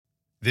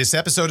This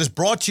episode is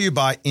brought to you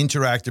by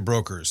Interactive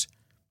Brokers.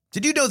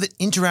 Did you know that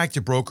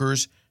Interactive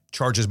Brokers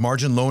charges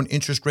margin loan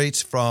interest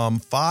rates from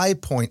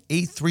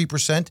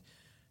 5.83%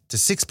 to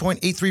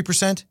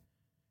 6.83%?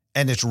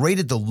 And it's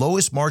rated the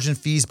lowest margin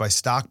fees by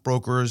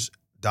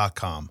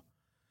stockbrokers.com.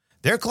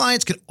 Their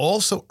clients can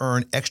also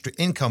earn extra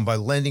income by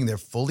lending their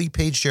fully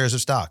paid shares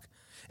of stock.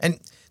 And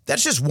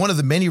that's just one of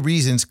the many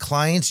reasons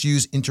clients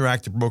use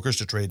Interactive Brokers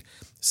to trade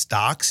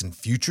stocks and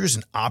futures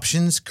and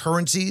options,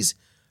 currencies,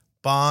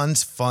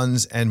 bonds,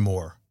 funds, and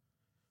more.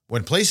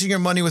 When placing your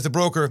money with a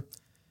broker,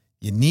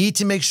 you need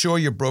to make sure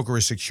your broker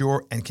is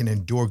secure and can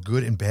endure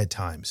good and bad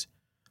times.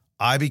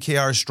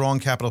 IBKR's strong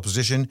capital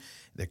position,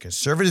 their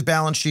conservative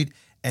balance sheet,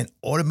 and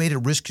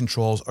automated risk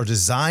controls are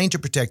designed to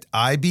protect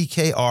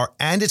IBKR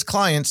and its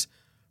clients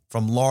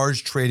from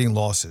large trading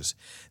losses.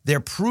 Their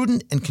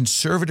prudent and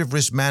conservative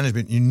risk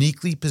management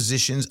uniquely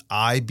positions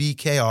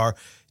IBKR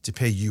to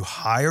pay you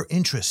higher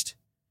interest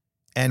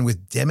and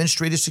with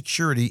demonstrated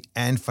security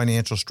and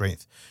financial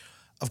strength.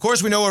 Of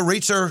course, we know our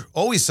rates are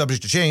always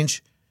subject to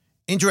change.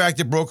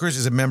 Interactive Brokers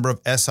is a member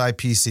of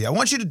SIPC. I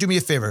want you to do me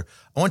a favor.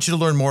 I want you to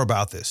learn more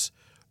about this.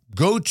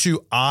 Go to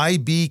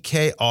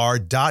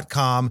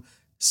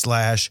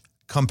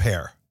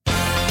ibkr.com/compare.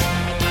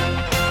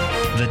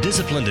 The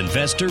Disciplined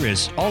Investor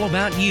is all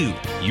about you,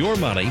 your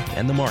money,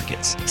 and the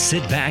markets.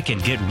 Sit back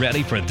and get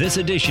ready for this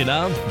edition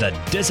of the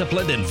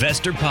Disciplined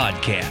Investor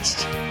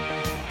Podcast.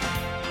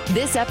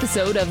 This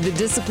episode of The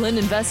Disciplined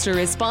Investor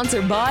is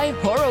sponsored by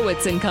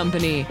Horowitz &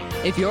 Company.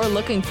 If you're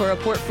looking for a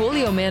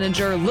portfolio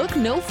manager, look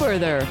no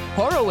further.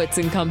 Horowitz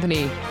 &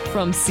 Company.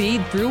 From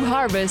seed through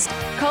harvest,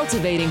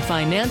 cultivating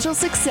financial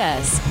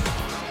success.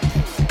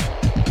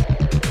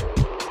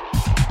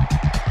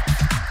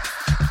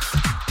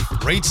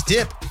 Rates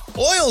dip,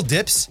 oil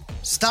dips,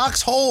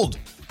 stocks hold.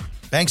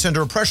 Banks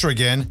under pressure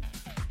again.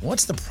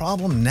 What's the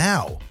problem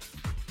now?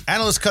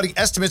 Analysts cutting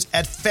estimates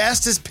at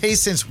fastest pace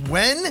since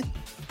when?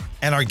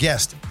 And our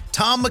guest,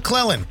 Tom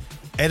McClellan,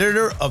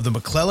 editor of the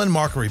McClellan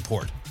Market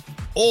Report.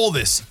 All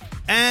this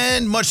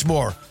and much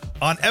more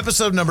on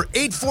episode number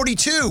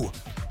 842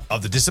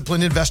 of the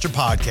Disciplined Investor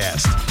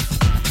Podcast.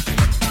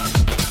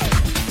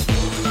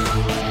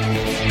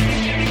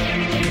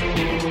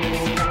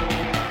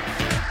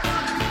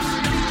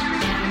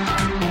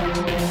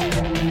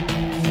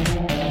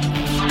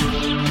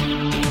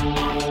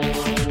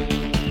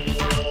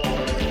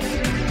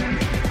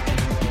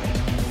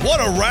 What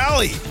a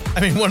rally! I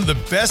mean, one of the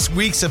best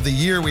weeks of the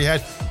year we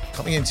had,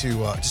 coming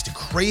into just a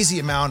crazy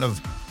amount of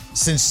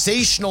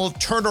sensational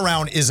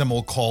turnaroundism,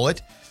 we'll call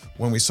it,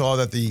 when we saw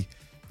that the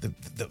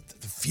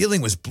feeling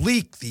was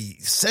bleak, the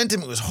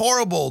sentiment was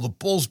horrible, the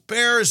bulls,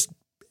 bears,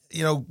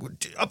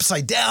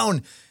 upside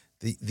down,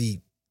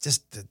 the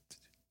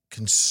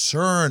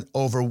concern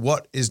over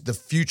what is the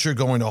future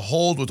going to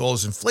hold with all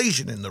this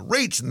inflation and the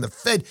rates and the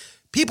Fed.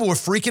 People were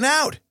freaking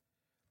out.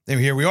 And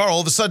here we are,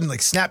 all of a sudden,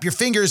 like snap your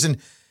fingers and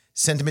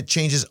sentiment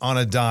changes on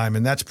a dime,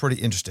 and that's pretty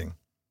interesting.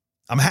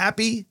 I'm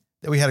happy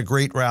that we had a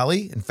great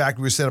rally. In fact,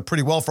 we were set up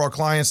pretty well for our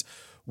clients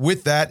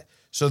with that,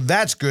 so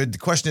that's good. The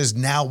question is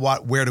now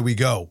what? Where do we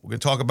go? We're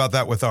going to talk about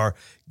that with our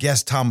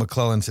guest, Tom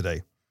McClellan,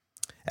 today.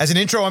 As an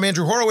intro, I'm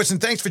Andrew Horowitz,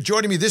 and thanks for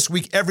joining me this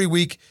week, every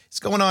week. It's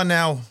going on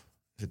now,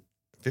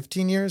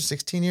 15 years,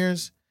 16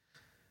 years?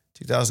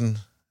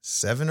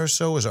 2007 or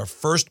so was our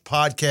first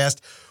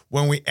podcast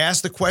when we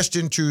asked the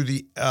question to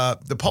the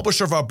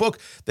publisher of our book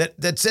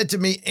that said to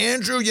me,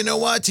 Andrew, you know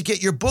what? To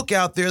get your book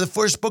out there, the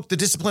first book, The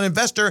Disciplined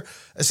Investor,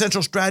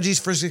 Essential Strategies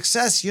for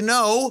Success, you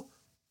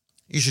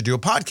should do a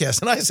podcast.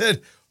 And I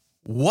said,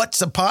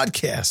 what's a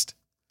podcast?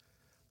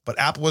 But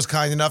Apple was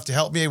kind enough to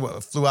help me. I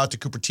flew out to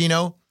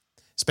Cupertino,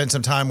 spent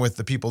some time with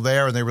the people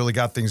there, and they really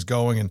got things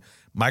going. And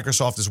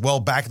Microsoft as well,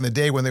 back in the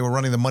day when they were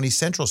running the Money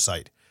Central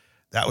site.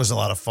 That was a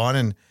lot of fun.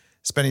 And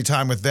spending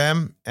time with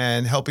them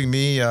and helping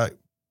me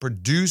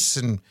produce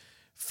and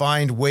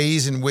find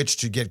ways in which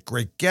to get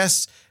great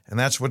guests. And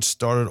that's what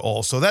started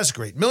all. So that's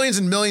great. Millions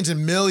and millions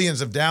and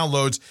millions of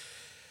downloads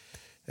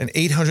and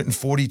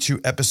 842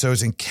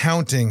 episodes and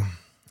counting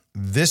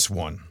this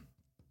one.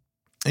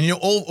 And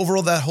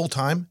overall that whole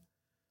time,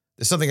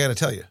 there's something I got to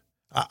tell you.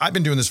 I've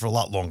been doing this for a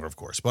lot longer, of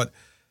course. But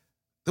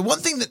the one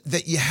thing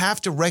that you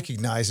have to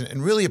recognize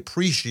and really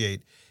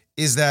appreciate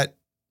is that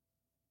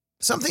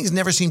some things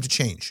never seem to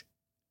change.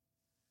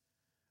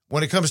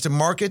 When it comes to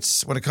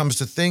markets, when it comes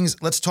to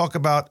things, let's talk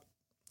about,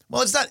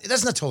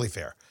 that's not totally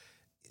fair.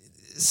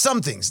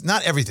 Some things,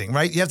 not everything,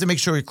 right? You have to make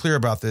sure you're clear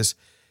about this.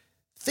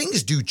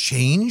 Things do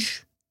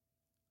change,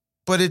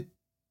 but it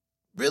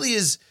really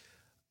is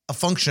a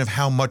function of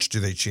how much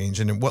do they change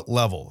and at what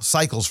level.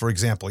 Cycles, for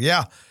example.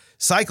 Yeah,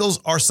 cycles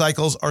are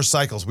cycles are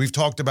cycles. We've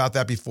talked about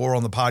that before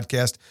on the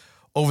podcast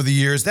over the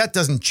years. That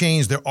doesn't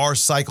change. There are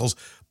cycles,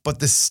 but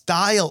the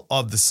style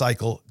of the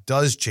cycle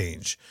does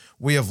change.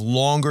 We have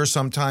longer,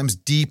 sometimes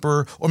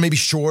deeper, or maybe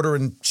shorter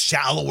and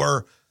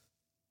shallower.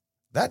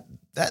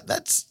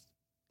 That's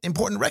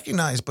important to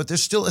recognize, but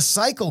there's still a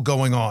cycle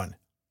going on.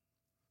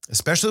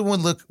 Especially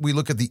when we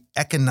look at the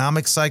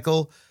economic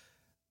cycle,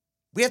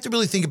 we have to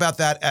really think about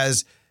that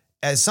as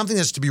something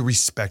that's to be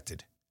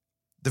respected.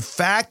 The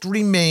fact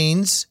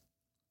remains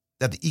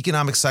that the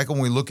economic cycle,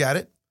 when we look at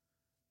it,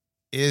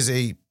 is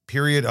a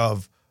period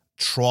of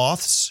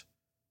troughs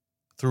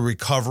through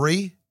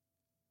recovery,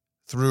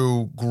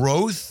 through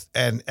growth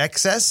and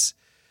excess,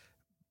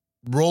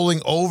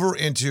 rolling over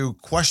into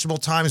questionable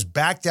times,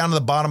 back down to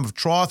the bottom of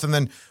trough, and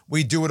then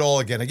we do it all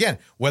again. Again,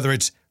 whether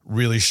it's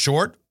really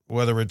short,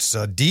 whether it's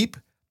deep,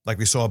 like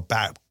we saw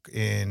back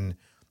in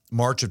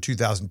March of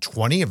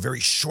 2020, a very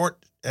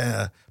short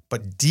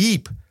but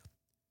deep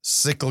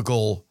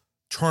cyclical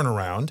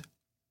turnaround,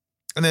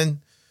 and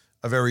then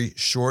a very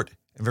short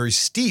and very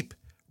steep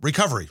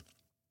recovery.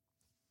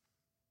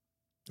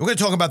 We're going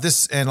to talk about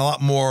this and a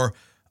lot more.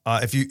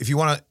 If you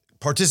want to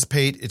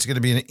participate, it's going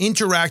to be an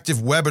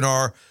interactive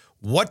webinar.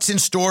 What's in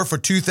store for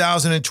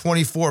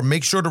 2024?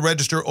 Make sure to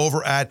register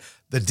over at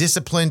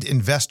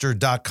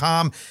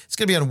thedisciplinedinvestor.com. It's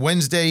going to be on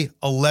Wednesday,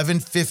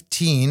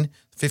 11/15,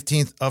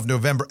 15th of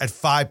November at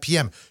 5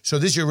 p.m. So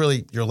this is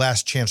your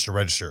last chance to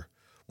register.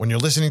 When you're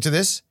listening to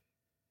this,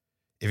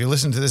 if you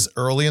listen to this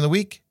early in the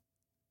week,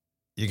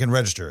 you can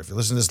register. If you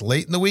listen to this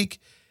late in the week,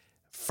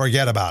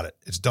 forget about it.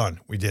 It's done.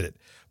 We did it.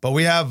 But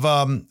we have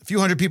a few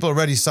hundred people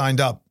already signed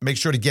up. Make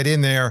sure to get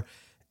in there,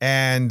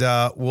 and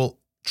we'll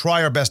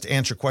try our best to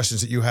answer questions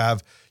that you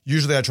have.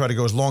 Usually I try to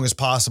go as long as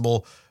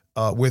possible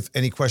with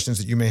any questions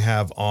that you may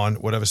have on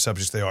whatever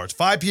subjects they are. It's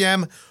 5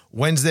 p.m.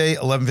 Wednesday,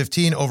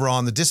 11:15 over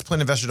on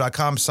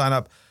thedisciplinedinvestor.com. Sign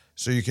up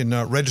so you can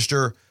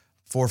register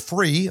for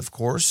free, of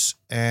course,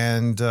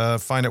 and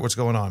find out what's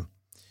going on.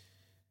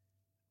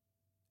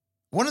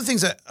 One of the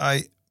things that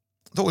I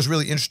thought was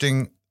really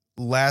interesting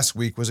last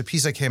week was a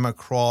piece I came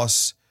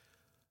across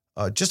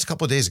just a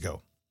couple of days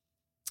ago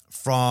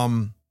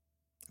from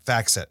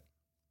FactSet.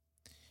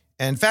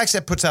 And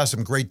FactSet puts out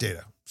some great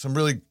data, some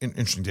really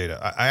interesting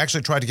data. I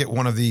actually tried to get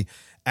one of the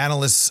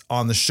analysts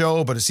on the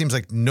show, but it seems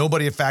like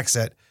nobody at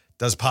FactSet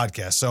does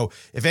podcasts. So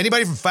if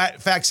anybody from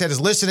FactSet is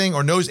listening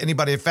or knows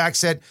anybody at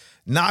FactSet,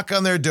 knock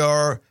on their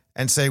door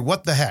and say,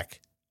 what the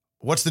heck?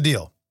 What's the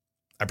deal?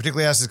 I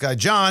particularly asked this guy,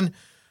 John,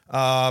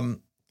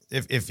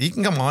 if he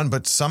can come on,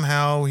 but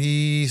somehow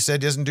he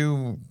said he doesn't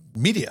do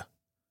media.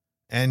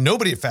 And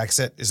nobody at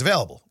FactSet is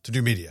available to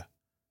do media.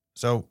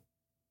 So,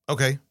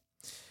 okay.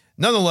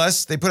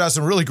 Nonetheless, they put out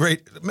some really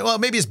great, well,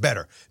 maybe it's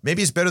better.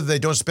 Maybe it's better that they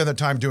don't spend their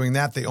time doing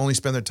that. They only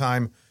spend their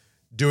time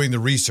doing the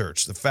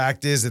research. The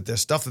fact is that the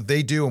stuff that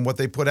they do and what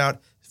they put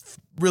out,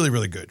 really,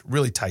 really good,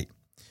 really tight.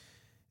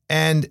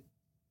 And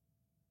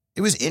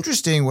it was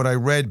interesting what I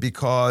read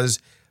because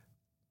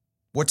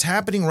what's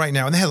happening right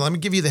now, and the headline, let me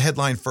give you the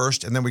headline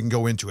first, and then we can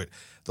go into it.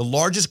 The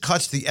largest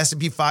cuts to the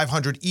S&P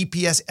 500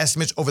 EPS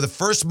estimates over the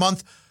first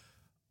month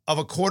of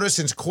a quarter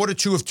since quarter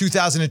two of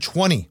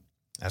 2020.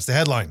 That's the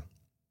headline.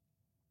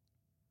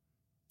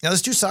 Now,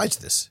 there's two sides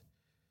to this.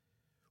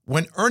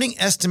 When earning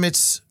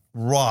estimates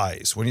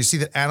rise, when you see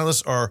that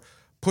analysts are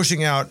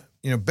pushing out,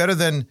 better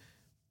than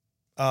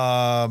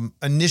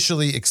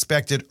initially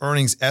expected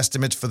earnings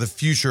estimates for the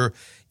future,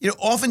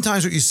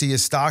 oftentimes what you see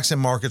is stocks and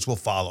markets will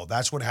follow.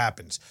 That's what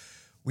happens.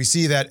 We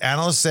see that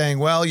analysts saying,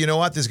 well, you know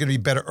what, there's going to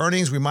be better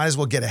earnings. We might as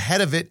well get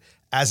ahead of it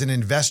as an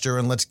investor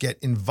and let's get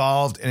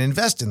involved and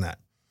invest in that.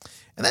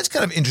 And that's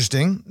kind of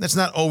interesting. That's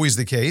not always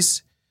the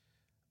case,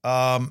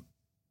 but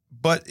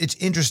it's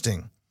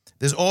interesting.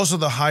 There's also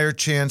the higher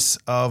chance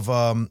of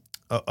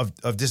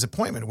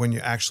disappointment when you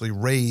actually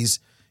raise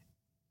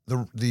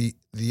the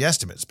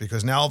estimates,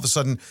 because now all of a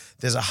sudden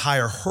there's a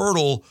higher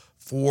hurdle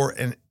for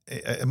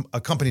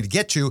a company to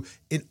get to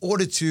in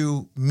order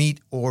to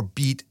meet or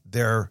beat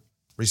their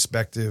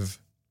respective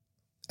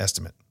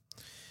estimate.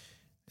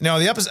 Now,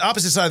 the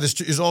opposite side of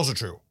this is also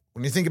true.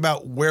 When you think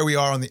about where we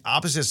are on the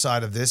opposite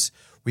side of this,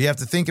 we have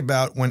to think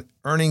about when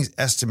earnings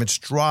estimates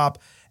drop,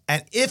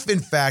 and if, in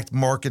fact,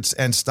 markets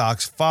and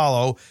stocks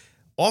follow,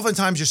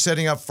 oftentimes you're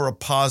setting up for a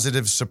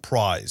positive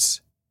surprise.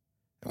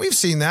 And we've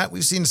seen that.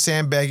 We've seen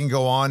sandbagging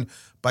go on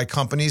by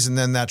companies, and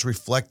then that's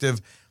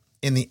reflective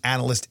in the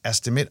analyst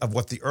estimate of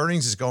what the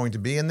earnings is going to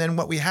be. And then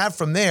what we have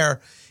from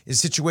there is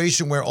a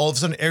situation where all of a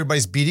sudden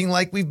everybody's beating,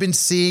 like we've been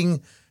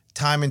seeing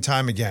time and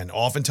time again.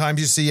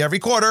 Oftentimes you see every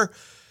quarter,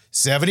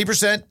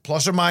 70%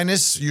 plus or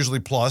minus, usually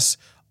plus,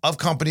 of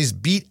companies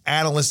beat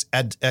analyst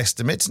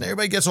estimates, and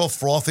everybody gets all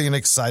frothy and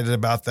excited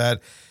about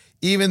that,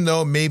 even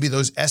though maybe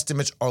those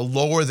estimates are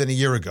lower than a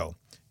year ago.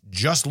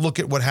 Just look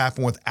at what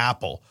happened with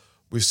Apple.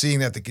 We're seeing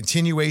that the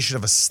continuation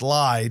of a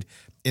slide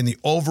in the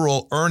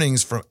overall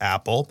earnings from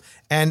Apple,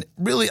 and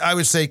really, I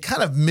would say,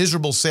 kind of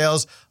miserable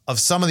sales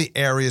of some of the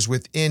areas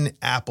within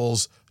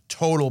Apple's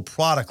total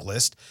product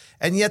list.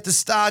 And yet the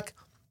stock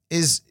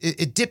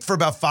it dipped for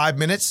about 5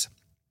 minutes,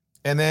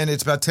 and then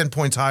it's about 10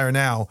 points higher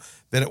now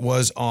than it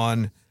was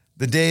on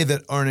the day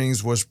that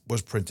earnings was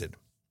printed.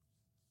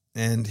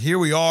 And here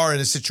we are in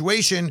a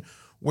situation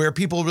where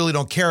people really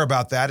don't care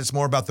about that. It's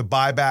more about the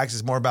buybacks.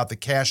 It's more about the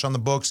cash on the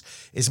books.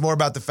 It's more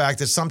about the fact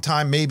that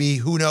sometime, maybe,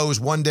 who knows,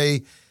 one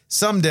day,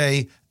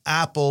 someday,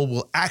 Apple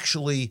will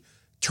actually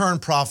turn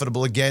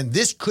profitable again.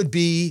 This could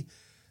be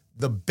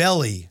the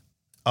belly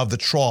of the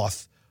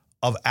trough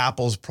of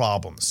Apple's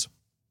problems.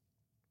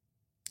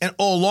 And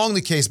all along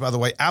the case, by the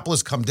way, Apple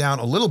has come down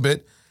a little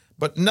bit,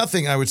 but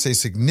nothing, I would say,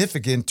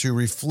 significant to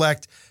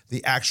reflect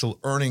the actual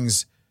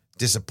earnings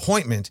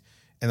disappointment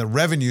and the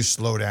revenue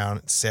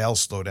slowdown,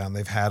 sales slowdown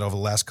they've had over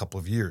the last couple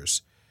of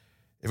years.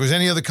 If it was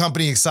any other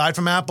company aside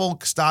from Apple,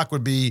 stock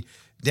would be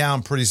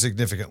down pretty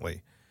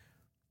significantly.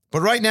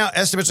 But right now,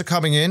 estimates are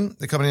coming in.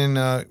 They're coming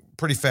in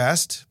pretty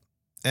fast,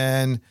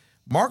 and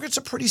markets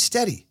are pretty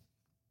steady.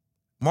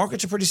 I'm going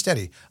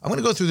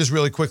to go through this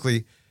really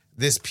quickly,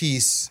 this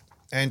piece,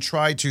 and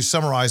try to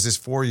summarize this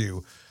for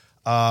you.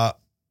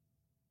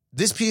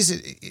 This piece,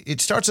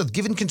 it starts with,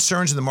 given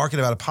concerns in the market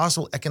about a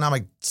possible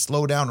economic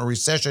slowdown or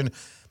recession,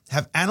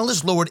 have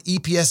analysts lowered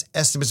EPS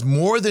estimates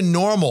more than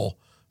normal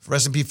for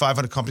S&P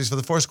 500 companies for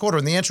the first quarter?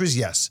 And the answer is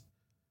yes.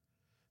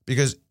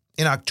 Because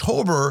in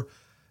October,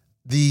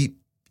 the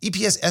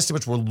EPS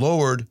estimates were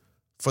lowered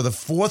for the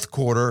fourth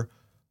quarter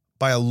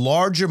by a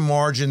larger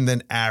margin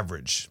than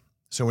average.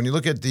 So when you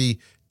look at the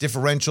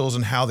differentials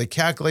and how they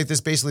calculate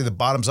this, basically the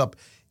bottoms-up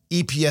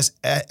EPS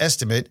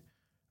estimate,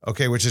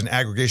 okay, which is an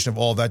aggregation of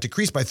all of that,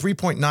 decreased by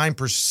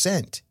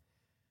 3.9%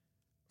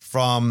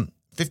 from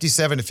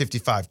 57 to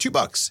 55,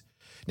 $2.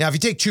 Now, if you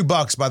take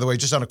 $2, by the way,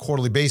 just on a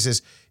quarterly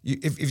basis,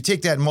 if you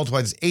take that and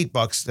multiply this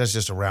 $8, that's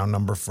just a round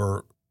number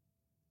for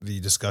the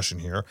discussion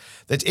here.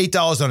 That's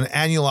 $8 on an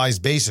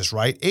annualized basis,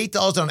 right?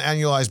 $8 on an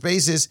annualized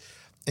basis,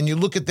 and you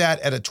look at that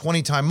at a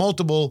 20-time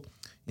multiple,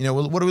 you know,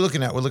 what are we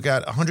looking at? We're looking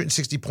at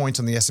 160 points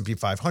on the S&P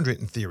 500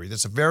 in theory.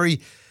 That's a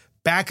very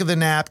back of the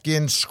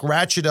napkin,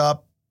 scratch it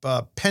up,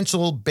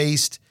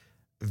 pencil-based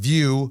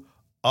view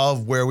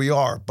of where we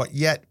are. But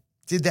yet,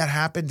 did that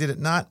happen? Did it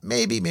not?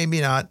 Maybe,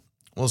 maybe not.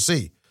 We'll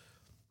see.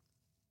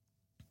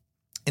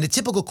 In a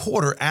typical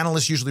quarter,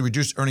 analysts usually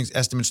reduce earnings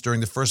estimates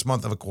during the first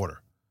month of a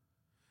quarter.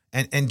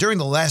 And during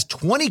the last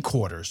 20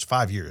 quarters,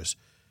 5 years,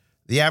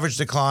 the average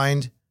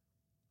declined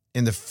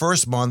in the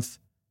first month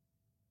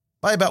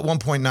by about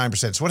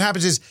 1.9%. So what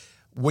happens is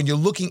when you're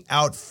looking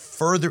out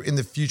further in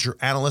the future,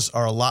 analysts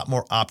are a lot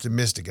more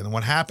optimistic. And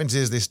what happens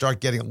is they start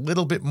getting a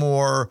little bit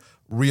more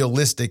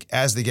realistic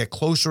as they get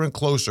closer and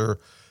closer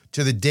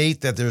to the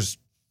date that there's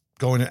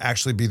going to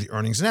actually be the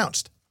earnings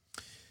announced.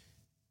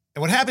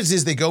 And what happens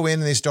is they go in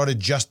and they start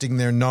adjusting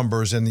their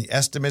numbers, and the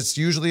estimates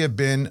usually have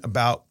been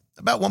about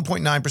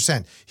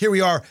 1.9%. Here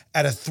we are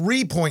at a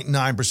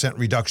 3.9%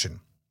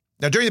 reduction.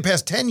 Now, during the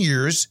past 10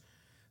 years,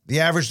 the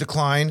average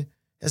decline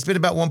has been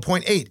about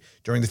 1.8.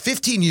 During the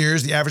 15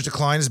 years, the average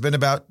decline has been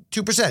about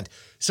 2%.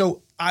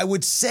 So I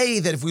would say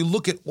that if we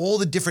look at all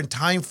the different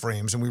time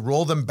frames and we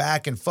roll them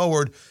back and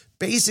forward,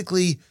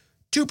 basically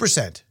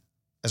 2%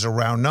 as a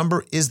round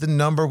number is the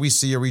number we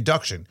see a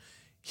reduction.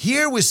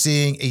 Here we're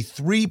seeing a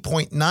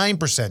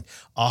 3.9%,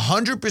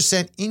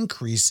 100%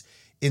 increase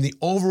in the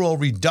overall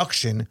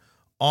reduction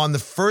on the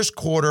first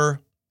quarter,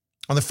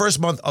 on the first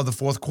month of the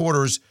fourth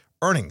quarter's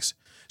earnings.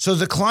 So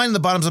the decline in the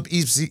bottoms-up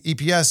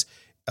EPS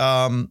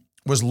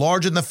was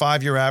larger than the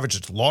 5-year average.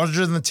 It's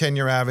larger than the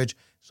 10-year average.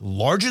 It's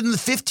larger than the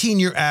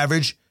 15-year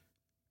average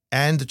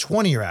and the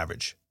 20-year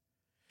average.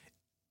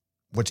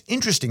 What's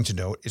interesting to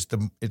note is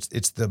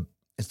it's the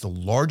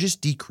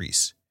largest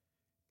decrease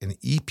in the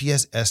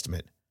EPS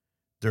estimate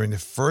during the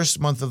first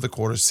month of the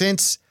quarter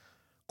since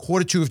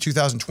quarter 2 of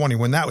 2020,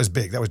 when that was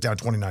big. That was down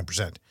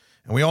 29%.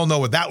 And we all know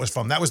what that was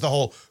from. That was the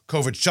whole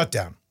COVID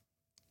shutdown.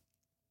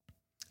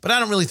 But I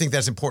don't really think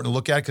that's important to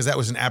look at because that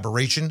was an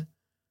aberration.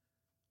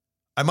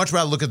 I'd much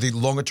rather look at the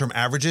longer-term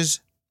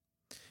averages.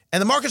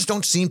 And the markets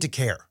don't seem to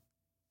care.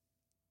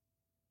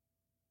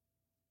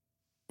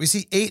 We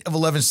see 8 of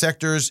 11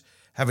 sectors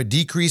have a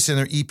decrease in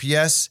their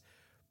EPS.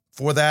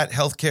 For that,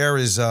 healthcare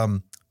is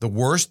the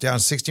worst, down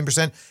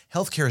 16%.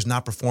 Healthcare is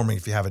not performing,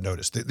 if you haven't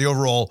noticed, the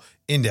overall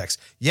index.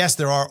 Yes,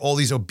 there are all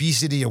these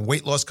obesity and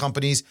weight loss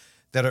companies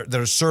that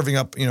are serving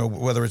up, you know,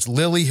 whether it's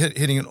Lilly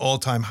hitting an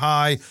all-time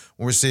high,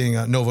 we're seeing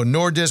Novo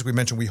Nordisk. We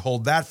mentioned we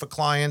hold that for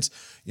clients.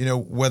 You know,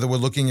 whether we're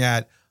looking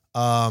at,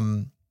 you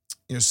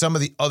know, some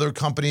of the other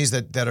companies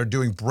that are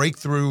doing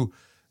breakthrough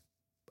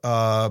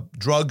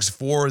drugs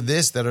for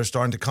this that are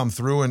starting to come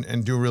through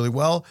and do really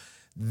well.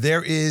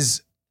 There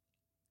is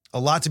a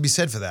lot to be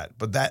said for that,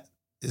 but that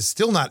is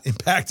still not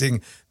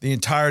impacting the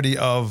entirety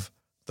of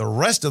the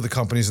rest of the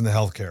companies in the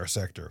healthcare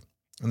sector.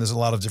 And there's a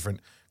lot of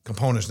different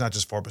components, not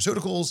just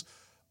pharmaceuticals,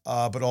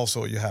 but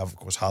also you have, of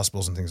course,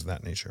 hospitals and things of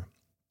that nature.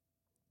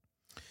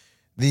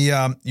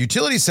 The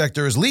utility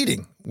sector is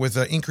leading with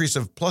an increase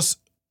of plus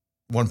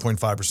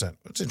 1.5%.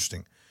 That's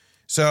interesting.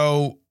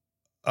 So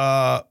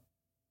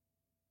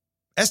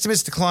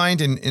estimates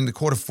declined in the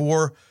quarter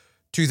 4,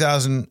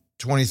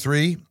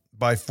 2023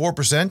 by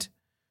 4%.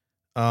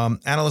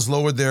 Analysts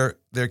lowered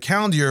their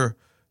calendar year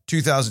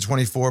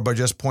 2024 by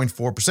just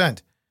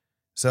 0.4%.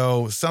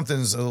 So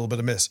something's a little bit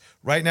amiss.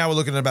 Right now we're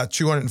looking at about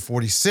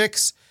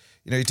 246.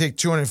 You know, you take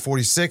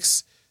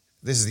 246,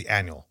 this is the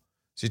annual.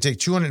 So you take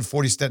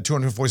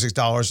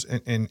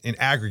 $246 in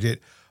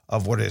aggregate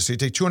of what it is. So you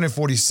take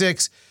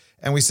 246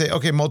 and we say,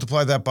 okay,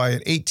 multiply that by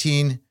an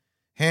 18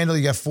 handle,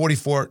 you got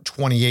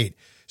 4428.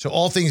 So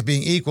all things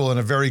being equal in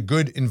a very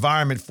good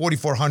environment,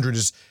 4,400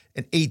 is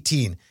an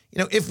 18.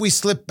 if we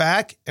slip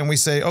back and we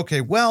say,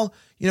 okay, well,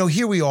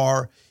 here we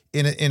are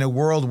in a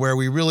world where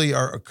we really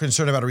are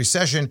concerned about a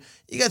recession,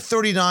 you got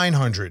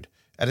 3,900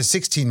 at a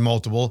 16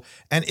 multiple.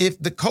 And if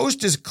the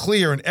coast is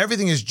clear and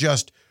everything is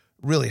just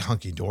really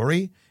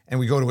hunky-dory and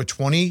we go to a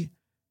 20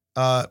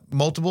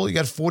 multiple, you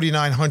got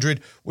 4,900,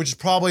 which is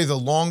probably the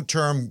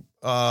long-term,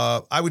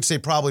 I would say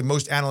probably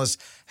most analysts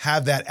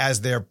have that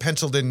as their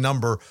penciled-in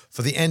number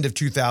for the end of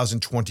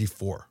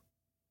 2024.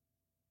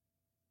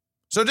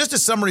 So just a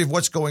summary of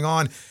what's going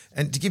on,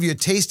 and to give you a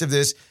taste of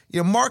this,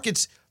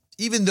 markets,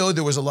 even though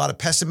there was a lot of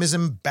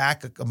pessimism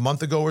back a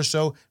month ago or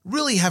so,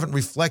 really haven't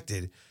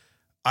reflected,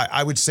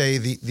 I would say,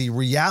 the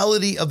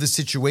reality of the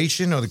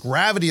situation or the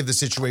gravity of the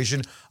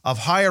situation of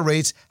higher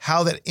rates,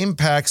 how that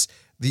impacts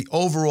the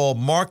overall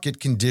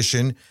market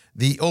condition,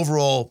 the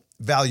overall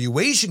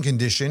valuation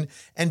condition,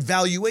 and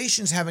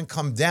valuations haven't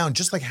come down,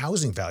 just like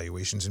housing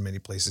valuations in many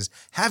places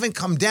haven't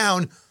come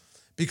down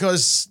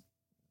because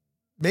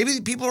maybe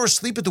people are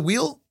asleep at the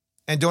wheel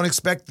and don't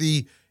expect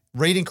the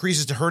rate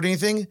increases to hurt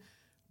anything.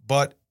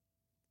 But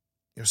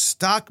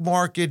stock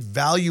market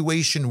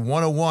valuation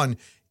 101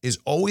 is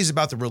always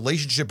about the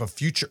relationship of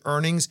future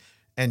earnings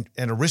and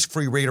a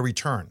risk-free rate of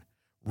return.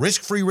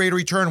 Risk-free rate of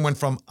return went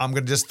from, I'm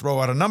going to just throw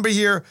out a number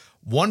here,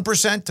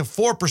 1% to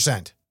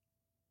 4%.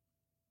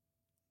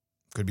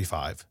 Could be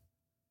 5%.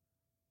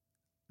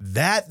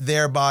 That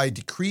thereby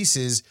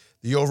decreases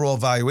the overall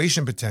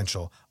valuation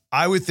potential.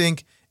 I would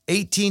think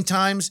 18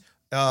 times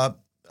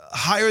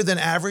higher than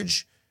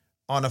average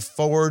on a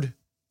forward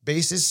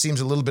basis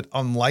seems a little bit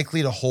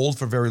unlikely to hold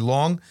for very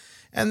long.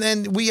 And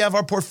then we have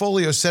our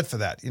portfolio set for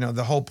that.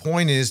 The whole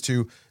point is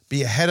to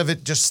be ahead of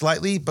it just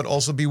slightly, but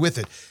also be with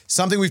it.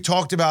 Something we've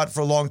talked about for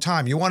a long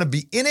time. You want to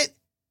be in it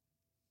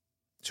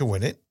to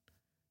win it.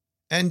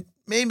 And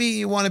maybe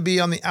you want to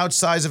be on the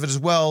outsides of it as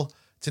well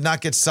to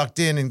not get sucked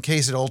in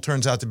case it all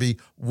turns out to be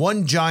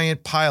one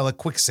giant pile of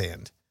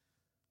quicksand.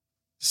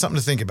 Something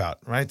to think about,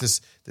 right?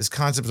 This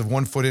concept of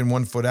 1 foot in,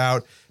 1 foot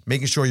out,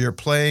 making sure you're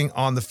playing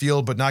on the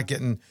field but not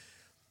getting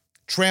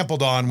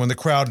trampled on when the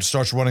crowd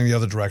starts running the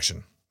other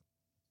direction.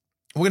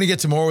 We're going to get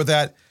to more with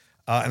that,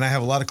 and I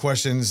have a lot of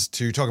questions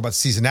to talk about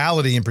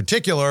seasonality in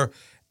particular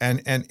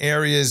and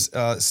areas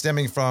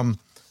stemming from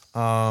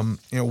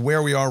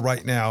where we are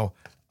right now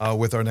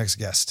with our next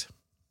guest.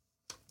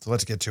 So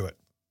let's get to it.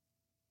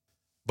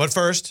 But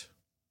first,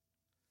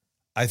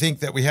 I think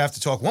that we have to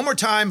talk one more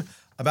time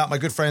about my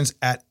good friends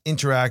at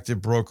Interactive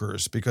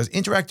Brokers, because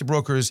Interactive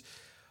Brokers,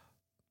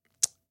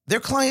 their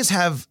clients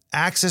have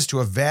access to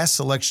a vast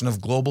selection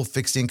of global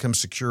fixed income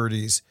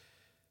securities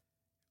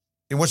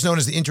in what's known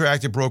as the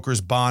Interactive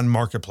Brokers Bond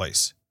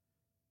Marketplace.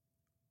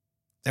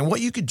 And what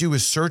you could do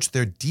is search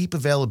their deep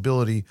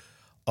availability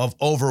of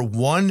over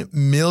 1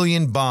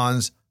 million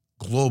bonds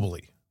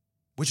globally,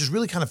 which is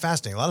really kind of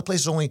fascinating. A lot of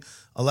places only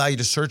allow you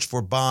to search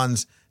for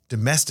bonds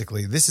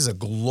domestically. This is a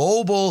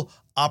global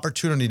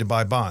opportunity to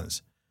buy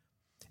bonds.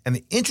 And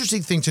the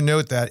interesting thing to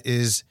note that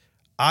is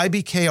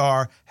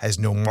IBKR has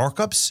no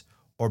markups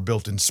or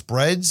built-in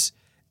spreads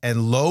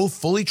and low,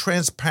 fully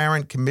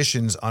transparent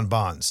commissions on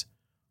bonds.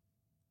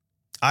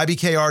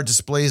 IBKR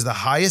displays the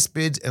highest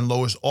bids and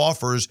lowest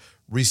offers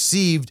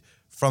received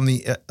from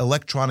the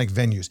electronic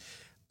venues.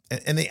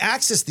 And they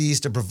access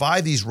these to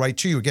provide these right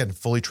to you, again,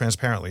 fully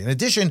transparently. In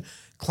addition,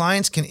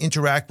 clients can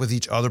interact with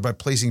each other by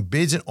placing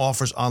bids and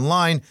offers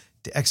online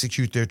to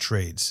execute their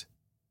trades.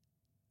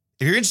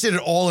 If you're interested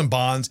at all in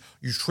bonds,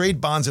 you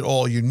trade bonds at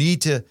all, you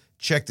need to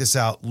check this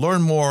out.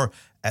 Learn more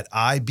at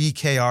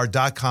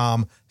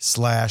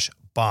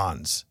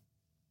ibkr.com/bonds.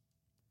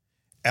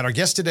 And our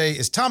guest today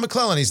is Tom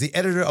McClellan. He's the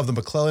editor of the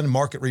McClellan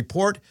Market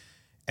Report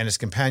and his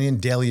companion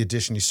daily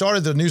edition. He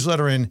started the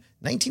newsletter in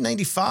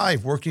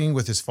 1995, working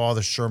with his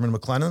father, Sherman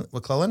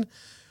McClellan,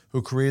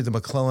 who created the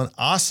McClellan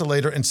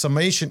Oscillator and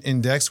Summation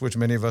Index, which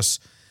many of us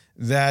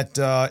that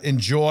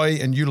enjoy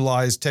and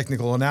utilize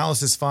technical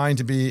analysis find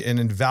to be an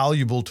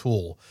invaluable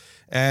tool.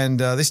 And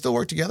they still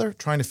work together,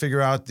 trying to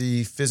figure out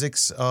the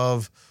physics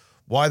of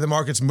why the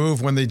markets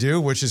move when they do,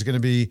 which is going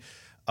to be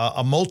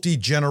a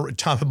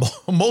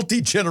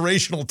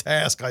multi-generational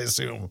task, I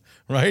assume,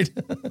 right?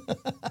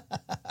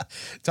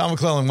 Tom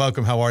McClellan,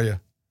 welcome. How are you?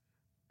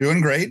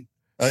 Doing great.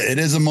 It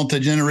is a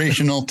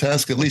multi-generational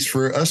task, at least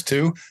for us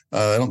two.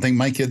 I don't think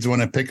my kids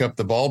want to pick up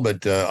the ball,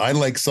 but I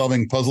like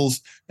solving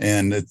puzzles,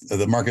 and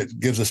the market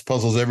gives us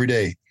puzzles every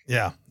day.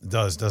 Yeah, it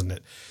does, doesn't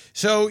it?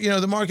 So,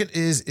 the market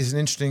is an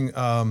interesting,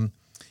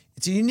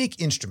 it's a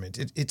unique instrument.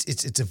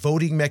 It's a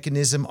voting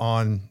mechanism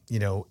on,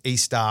 a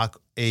stock,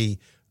 a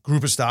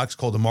group of stocks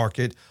called the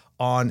market,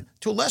 on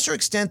to a lesser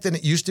extent than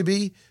it used to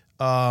be.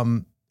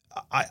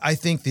 I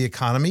think the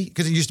economy,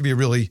 because it used to be a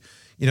really,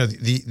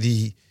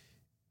 the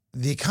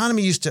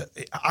economy used to,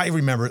 I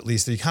remember at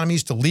least, the economy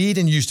used to lead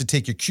and you used to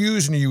take your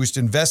cues and you used to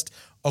invest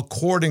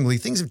accordingly.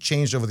 Things have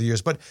changed over the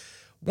years. But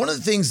one of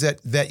the things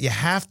that you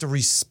have to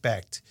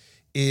respect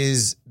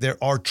is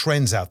there are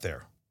trends out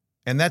there.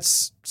 And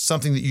that's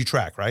something that you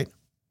track, right?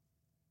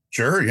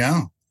 Sure,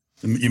 yeah.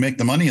 You make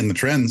the money in the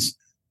trends.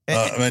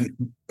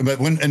 But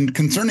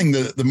concerning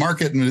the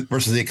market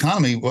versus the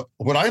economy,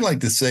 what I like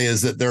to say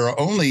is that there are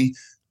only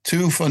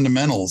two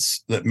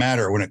fundamentals that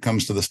matter when it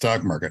comes to the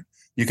stock market.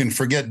 You can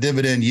forget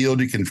dividend yield,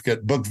 you can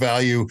forget book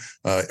value,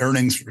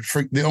 earnings.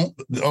 The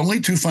only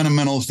two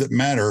fundamentals that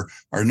matter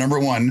are, number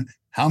one,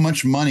 how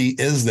much money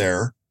is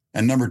there,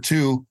 and number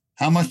two,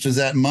 how much does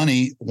that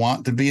money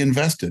want to be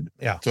invested?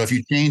 Yeah. So if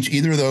you change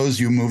either of those,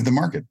 you move the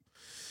market.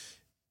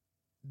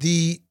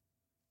 The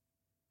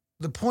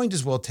point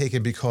is well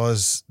taken,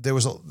 because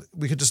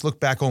we could just look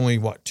back only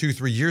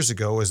 2-3 years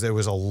ago, as there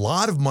was a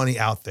lot of money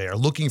out there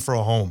looking for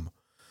a home,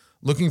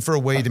 looking for a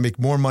way to make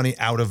more money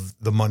out of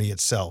the money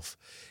itself.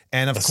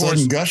 And of course,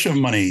 sudden gush of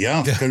money.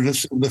 Yeah.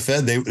 Because the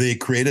Fed, they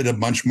created a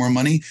bunch more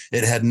money.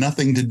 It had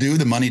nothing to do.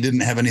 The money didn't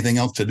have anything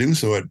else to do.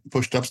 So it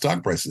pushed up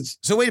stock prices.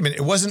 So wait a minute.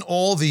 It wasn't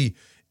all the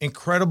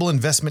incredible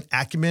investment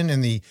acumen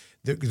and the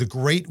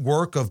great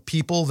work of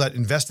people that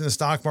invest in the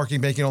stock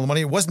market, making all the money.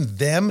 It wasn't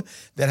them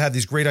that had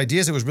these great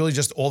ideas. It was really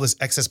just all this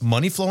excess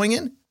money flowing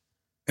in.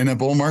 In a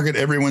bull market,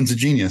 everyone's a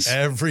genius.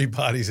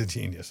 Everybody's a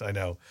genius. I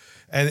know.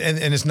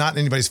 And it's not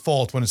anybody's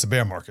fault when it's a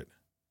bear market.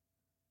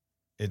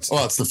 It's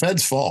the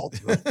Fed's fault.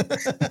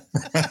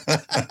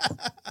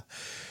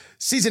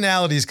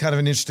 Seasonality is kind of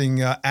an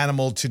interesting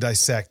animal to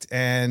dissect.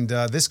 And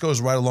this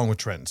goes right along with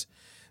trends.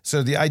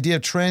 So the idea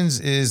of trends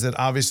is that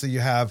obviously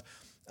you have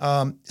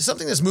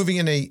something that's moving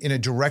in a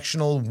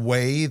directional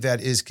way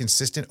that is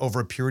consistent over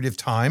a period of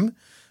time,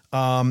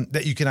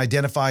 that you can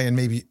identify and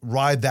maybe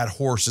ride that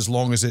horse as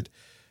long as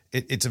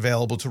it's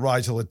available to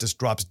ride till it just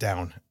drops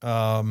down,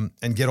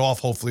 and get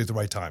off hopefully at the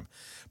right time.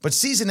 But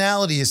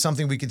seasonality is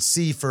something we could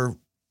see for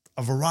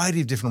a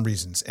variety of different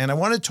reasons. And I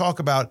want to talk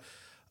about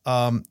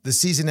the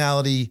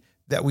seasonality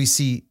that we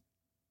see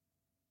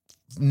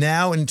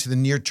now into the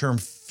near-term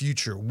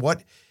future.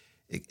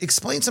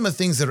 Explain some of the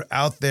things that are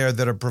out there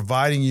that are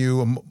providing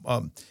you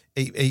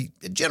a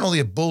generally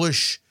a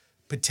bullish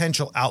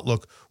potential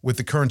outlook with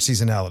the current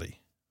seasonality.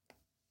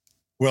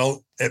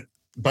 Well,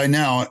 by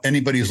now,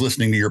 anybody who's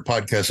listening to your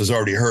podcast has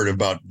already heard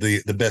about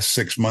the best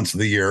 6 months of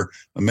the year,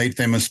 made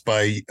famous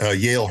by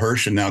Yale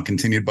Hirsch and now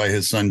continued by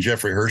his son,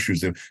 Jeffrey Hirsch,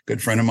 who's a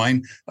good friend of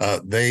mine.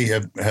 They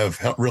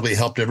have really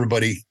helped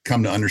everybody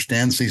come to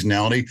understand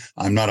seasonality.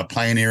 I'm not a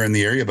pioneer in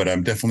the area, but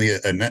I'm definitely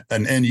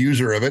an end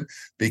user of it,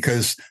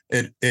 because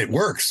it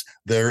works.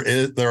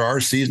 There are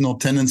seasonal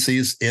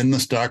tendencies in the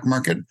stock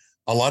market.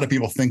 A lot of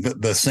people think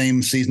that the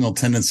same seasonal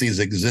tendencies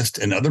exist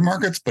in other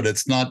markets, but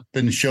it's not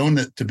been shown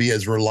to be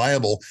as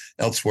reliable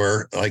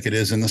elsewhere like it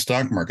is in the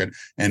stock market.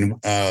 And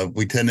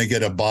we tend to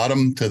get a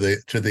bottom to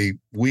the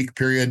weak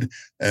period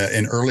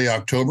in early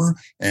October,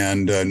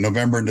 and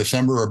November and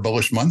December are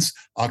bullish months.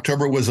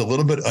 October was a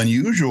little bit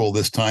unusual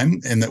this time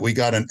in that we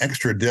got an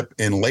extra dip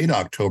in late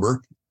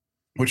October,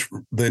 which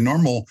the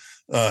normal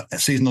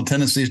seasonal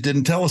tendencies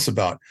didn't tell us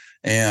about.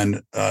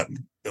 And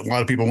a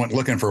lot of people went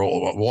looking for,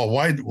 well,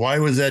 why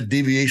was that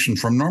deviation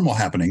from normal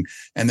happening?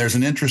 And there's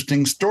an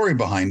interesting story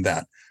behind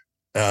that,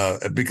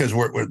 because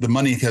the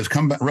money has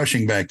come back,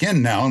 rushing back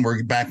in now, and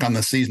we're back on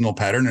the seasonal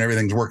pattern, and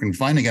everything's working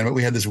fine again. But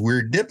we had this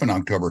weird dip in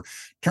October.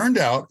 Turned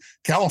out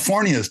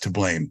California is to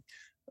blame.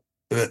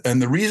 And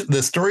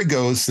the story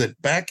goes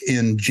that back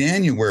in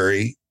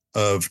January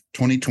of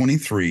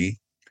 2023,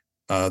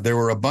 there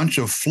were a bunch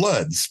of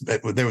floods.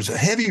 There was a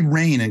heavy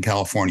rain in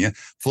California,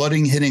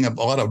 flooding hitting a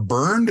lot of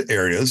burned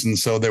areas. And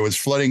so there was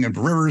flooding of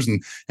rivers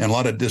and a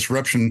lot of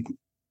disruption.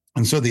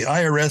 And so the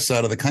IRS,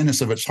 out of the kindness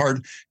of its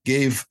heart,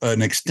 gave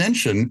an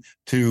extension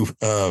to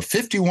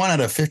 51 out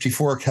of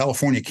 54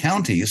 California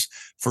counties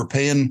for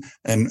paying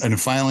and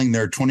filing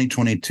their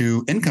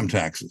 2022 income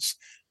taxes.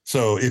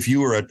 So if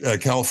you were a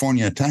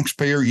California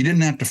taxpayer, you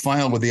didn't have to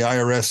file with the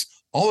IRS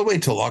all the way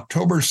till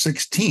October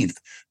 16th.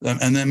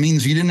 And that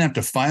means you didn't have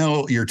to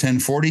file your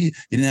 1040. You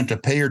didn't have to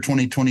pay your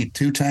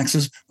 2022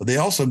 taxes, but they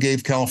also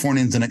gave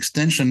Californians an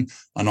extension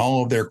on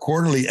all of their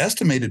quarterly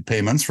estimated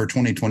payments for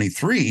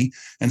 2023.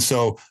 And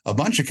so a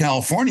bunch of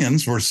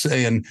Californians were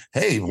saying,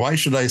 hey, why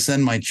should I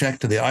send my check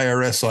to the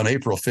IRS on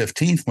April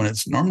 15th when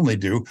it's normally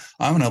due?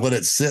 I'm going to let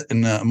it sit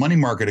in a money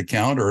market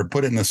account or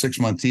put it in a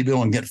 6-month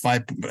T-bill and get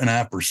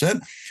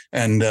 5.5%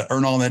 and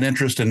earn all that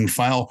interest and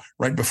file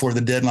right before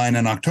the deadline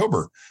in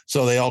October.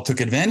 So they all took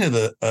advantage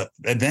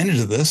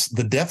of this.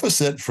 The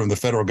deficit from the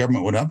federal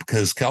government went up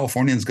because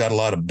Californians got a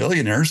lot of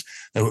billionaires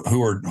who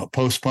were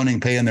postponing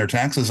paying their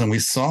taxes. And we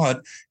saw it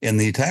in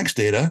the tax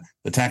data,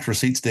 the tax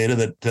receipts data,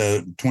 that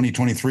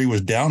 2023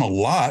 was down a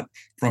lot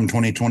from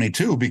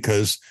 2022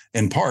 because,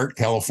 in part,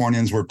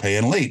 Californians were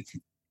paying late.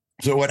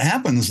 So what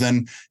happens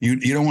then, you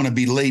don't want to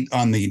be late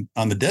on the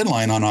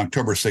deadline on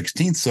October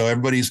 16th. So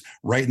everybody's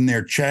writing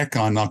their check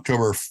on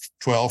October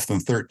 12th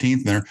and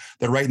 13th. And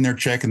they're writing their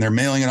check and they're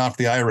mailing it off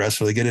to the IRS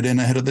so they get it in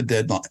ahead of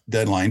the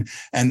deadline.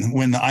 And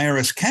when the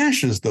IRS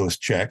cashes those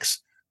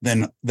checks,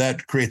 then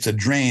that creates a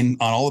drain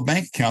on all the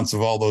bank accounts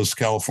of all those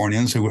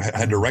Californians who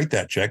had to write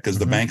that check because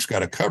the bank's got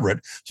to cover it.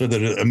 So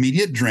that an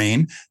immediate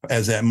drain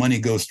as that money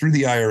goes through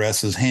the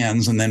IRS's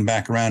hands and then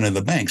back around to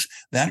the banks.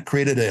 That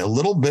created a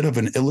little bit of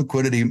an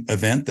illiquidity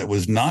event that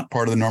was not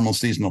part of the normal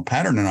seasonal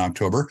pattern in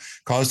October,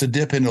 caused a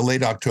dip into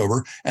late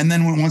October. And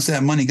then once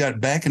that money got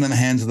back into the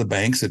hands of the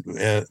banks,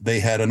 they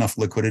had enough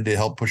liquidity to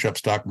help push up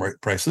stock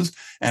prices.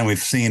 And we've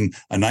seen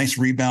a nice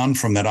rebound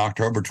from that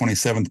October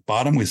 27th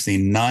bottom. We've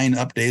seen 9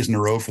 up days in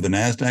a row for the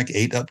NASDAQ,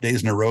 8 up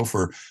days in a row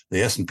for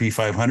the S&P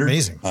 500.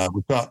 Amazing.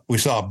 We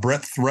saw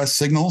breadth thrust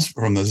signals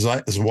from the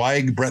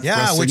Zweig breadth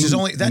thrust which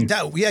signals. is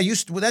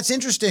only that's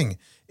interesting.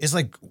 It's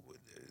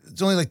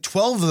only like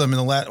 12 of them in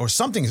the last, or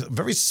something, a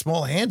very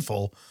small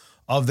handful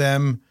of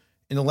them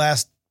in the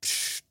last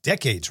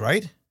decades,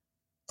 right?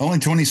 Only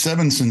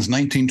 27 since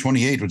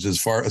 1928, which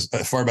is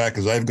as far back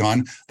as I've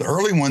gone. The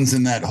early ones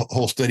in that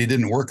whole study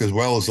didn't work as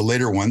well as the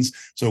later ones.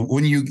 So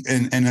when you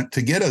and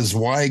to get a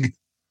Zweig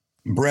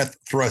breadth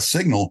thrust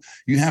signal,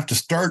 you have to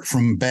start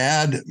from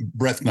bad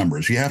breadth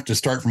numbers. You have to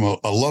start from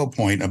a low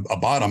point, a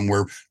bottom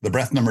where the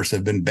breadth numbers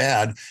have been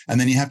bad. And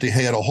then you have to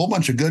hit a whole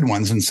bunch of good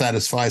ones and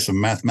satisfy some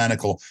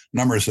mathematical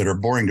numbers that are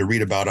boring to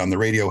read about on the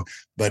radio.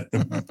 But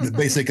the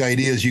basic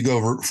idea is you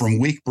go from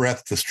weak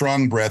breath to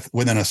strong breath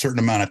within a certain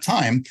amount of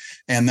time.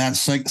 And that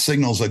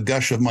signals a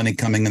gush of money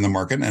coming in the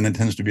market. And it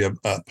tends to be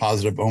a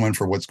positive omen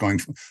for what's going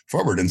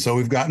forward. And so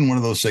we've gotten one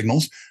of those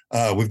signals.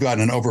 We've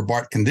gotten an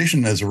overbought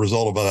condition as a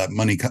result of that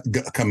money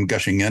come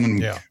gushing in.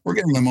 And we're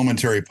getting a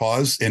momentary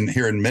pause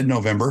here in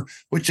mid-November,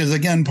 which is,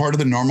 again, part of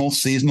the normal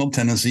seasonal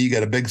tendency. You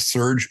get a big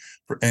surge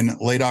in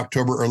late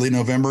October, early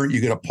November. You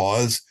get a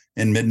pause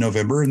in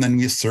mid-November, and then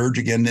you surge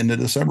again into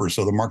December.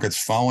 So the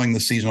market's following the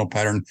seasonal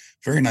pattern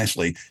very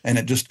nicely. And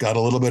it just got a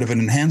little bit of an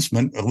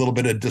enhancement, a little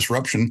bit of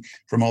disruption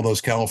from all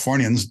those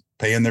Californians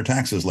paying their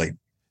taxes late.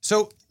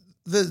 So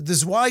the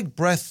Zweig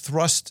breadth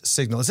thrust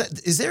signal,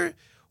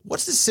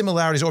 what's the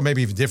similarities or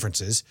maybe even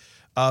differences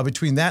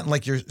between that and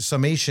like your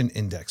summation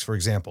index, for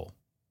example?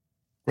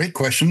 Great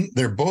question.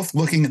 They're both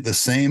looking at the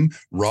same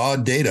raw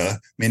data,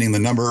 meaning the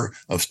number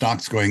of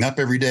stocks going up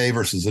every day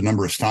versus the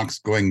number of stocks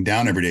going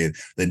down every day,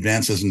 the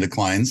advances and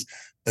declines.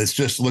 It's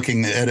just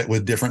looking at it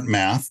with different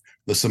math.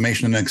 The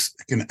summation index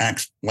can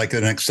act like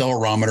an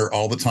accelerometer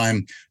all the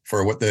time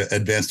for what the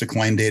advanced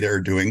decline data are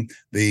doing.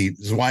 The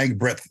Zweig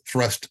breadth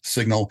thrust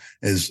signal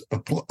is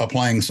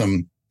applying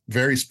some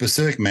very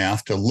specific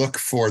math to look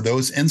for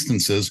those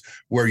instances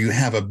where you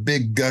have a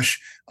big gush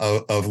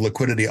of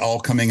liquidity all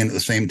coming in at the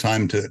same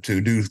time to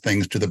do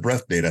things to the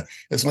breadth data.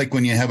 It's like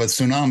when you have a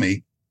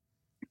tsunami.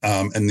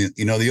 And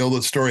the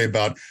old story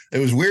about it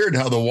was weird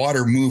how the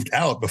water moved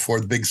out before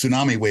the big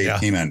tsunami wave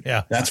came in.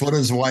 Yeah. That's what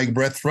a Zweig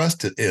breadth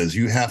thrust is.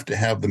 You have to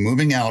have the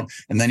moving out,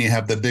 and then you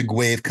have the big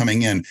wave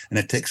coming in, and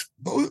it takes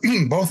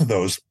both of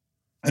those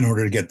in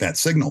order to get that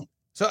signal.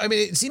 So, I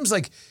mean, it seems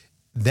like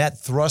that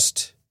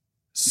thrust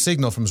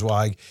signal from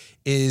Zweig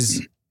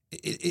is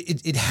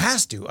it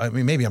has to. I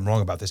mean, maybe I'm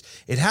wrong about this.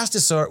 It has to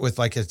start with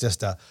like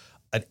just an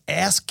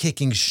ass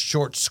kicking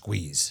short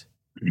squeeze.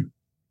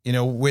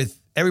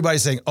 With everybody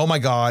saying, "Oh my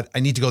God, I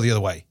need to go the other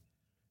way,"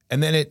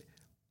 and then it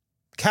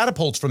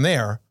catapults from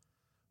there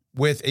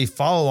with a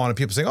follow on of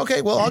people saying,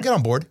 "Okay, well, I'll get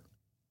on board."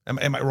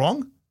 Am I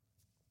wrong?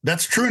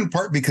 That's true in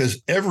part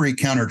because every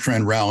counter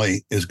trend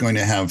rally is going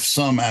to have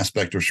some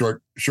aspect of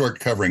short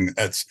covering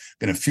that's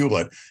going to fuel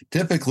it.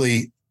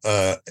 Typically,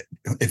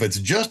 if it's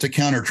just a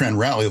counter trend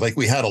rally, like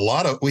we had a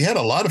lot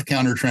of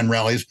counter trend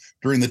rallies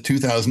during the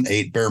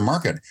 2008 bear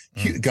market,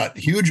 got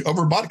huge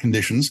overbought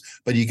conditions,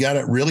 but you got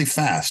it really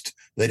fast.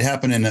 They'd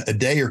happen in a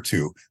day or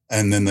two.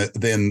 And then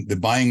the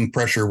buying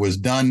pressure was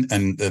done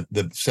and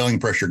the selling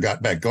pressure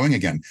got back going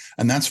again.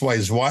 And that's why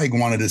Zweig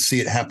wanted to see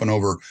it happen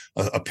over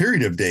a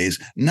period of days,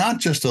 not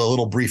just a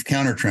little brief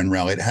counter trend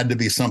rally. It had to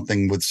be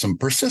something with some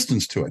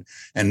persistence to it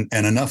and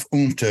enough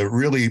oomph to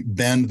really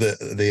bend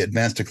the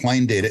advanced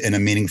decline data in a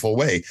meaningful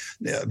way,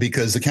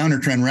 because the counter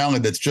trend rally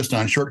that's just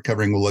on short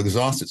covering will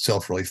exhaust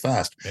itself really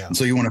fast. Yeah. And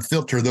so you want to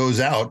filter those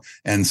out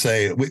and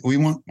say, we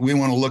want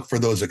to look for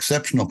those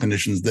exceptional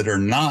conditions that are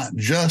not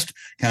just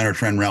counter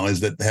trend rallies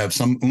that have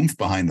some oomph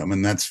behind them.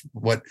 And that's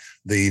what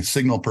the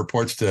signal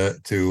purports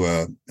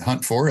to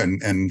hunt for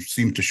and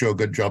seems to show a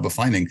good job of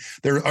finding.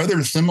 There are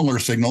other similar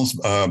signals.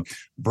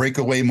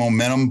 Breakaway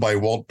momentum by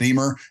Walt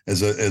Deemer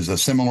is a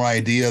similar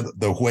idea.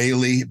 The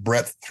Whaley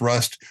breadth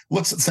thrust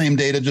looks at the same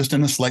data, just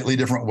in a slightly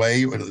different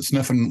way,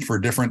 sniffing for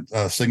different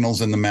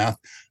signals in the math.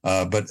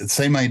 But the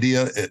same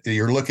idea,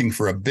 you're looking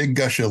for a big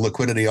gush of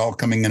liquidity all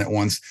coming in at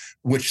once,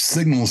 which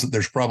signals that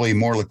there's probably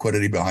more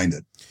liquidity behind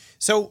it.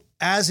 So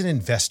as an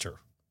investor,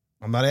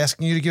 I'm not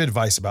asking you to give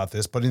advice about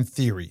this, but in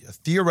theory, a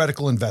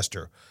theoretical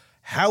investor,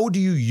 how do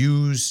you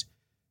use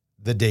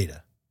the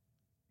data?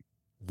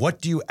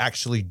 What do you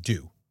actually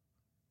do?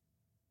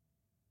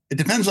 It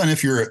depends on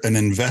if you're an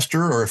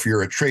investor or if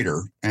you're a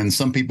trader. And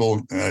some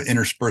people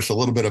intersperse a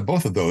little bit of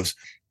both of those.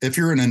 If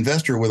you're an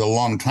investor with a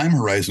long time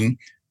horizon,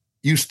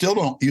 you still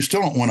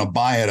don't want to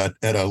buy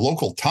at a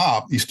local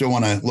top. You still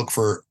want to look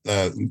for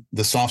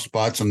the soft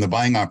spots and the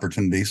buying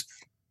opportunities.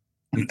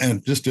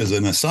 And just as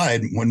an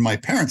aside, when my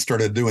parents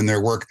started doing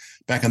their work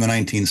back in the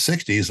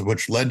 1960s,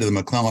 which led to the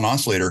McClellan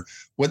oscillator,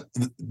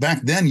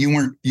 back then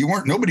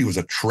nobody was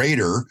a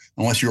trader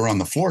unless you were on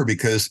the floor,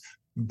 because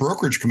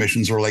brokerage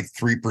commissions were like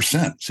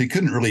 3%. So you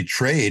couldn't really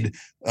trade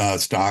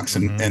stocks,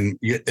 and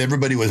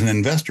everybody was an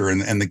investor.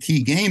 And the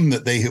key game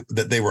that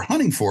they were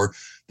hunting for,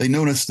 they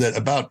noticed that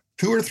about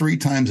 2 or 3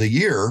 times a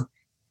year,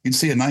 you'd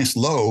see a nice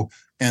low.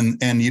 And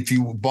if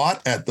you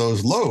bought at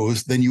those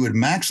lows, then you would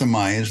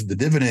maximize the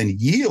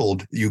dividend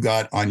yield you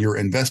got on your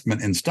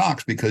investment in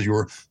stocks, because you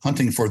were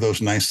hunting for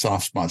those nice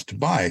soft spots to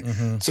buy.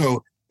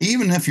 So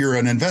even if you're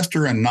an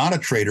investor and not a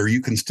trader,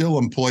 you can still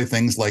employ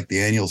things like the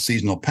annual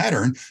seasonal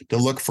pattern to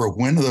look for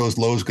when are those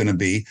lows going to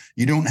be.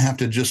 You don't have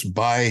to just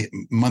buy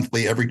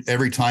monthly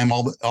every time,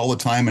 all the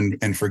time,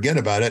 and forget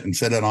about it and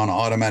set it on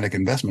automatic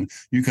investment.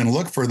 You can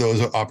look for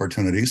those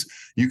opportunities.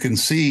 You can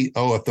see,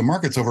 if the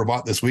market's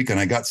overbought this week and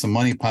I got some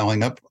money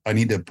piling up, I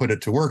need to put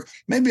it to work.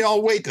 Maybe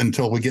I'll wait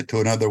until we get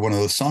to another one of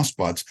those soft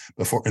spots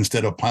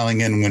instead of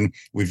piling in when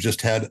we've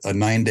just had a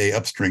 9-day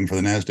upstring for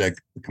the NASDAQ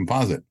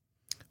composite.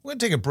 We're going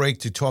to take a break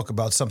to talk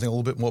about something a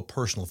little bit more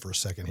personal for a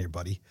second here,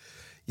 buddy.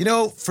 You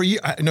know, for you,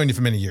 I've known you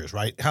for many years,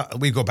 right?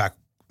 We go back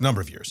a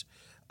number of years.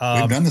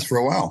 We've done this for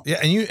a while. Yeah,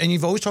 and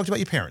you've always talked about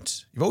your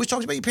parents. You've always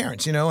talked about your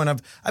parents, you know, and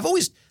I've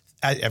always,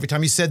 every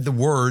time you said the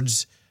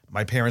words,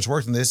 my parents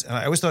worked in this, and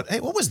I always thought,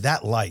 hey, what was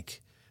that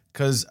like?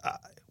 Because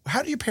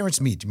how do your parents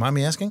meet? Do you mind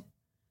me asking?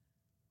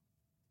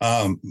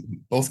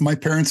 Both my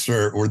parents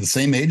were the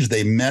same age.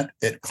 They met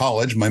at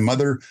college. My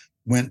mother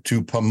went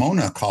to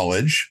Pomona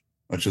College,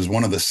 which is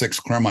one of the 6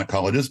 Claremont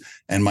colleges.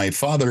 And my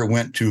father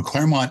went to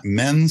Claremont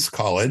Men's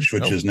College,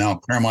 which is now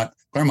Claremont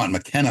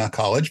McKenna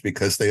College,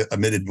 because they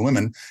admitted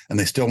women and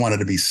they still wanted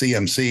to be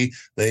CMC.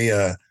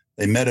 They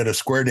met at a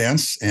square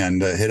dance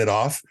and hit it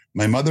off.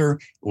 My mother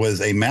was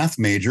a math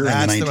major.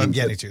 That's what I'm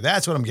getting to.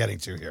 That's what I'm getting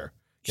to here.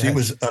 She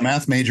was a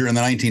math major in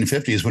the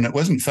 1950s when it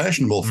wasn't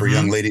fashionable for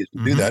young ladies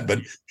to do that, but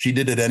she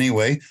did it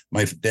anyway.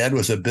 My dad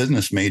was a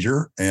business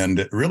major, and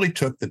it really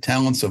took the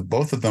talents of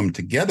both of them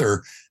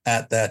together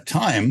at that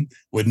time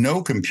with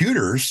no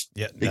computers,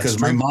 because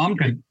my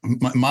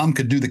mom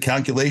could do the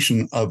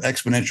calculation of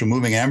exponential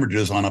moving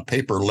averages on a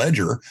paper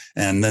ledger,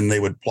 and then they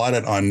would plot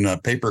it on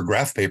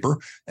graph paper.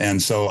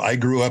 And so I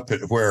grew up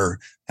where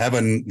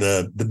having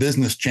the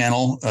business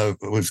channel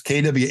was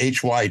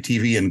KWHY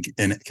TV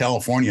in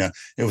California.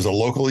 It was a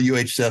local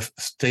UHF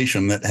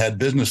station that had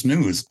business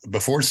news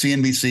before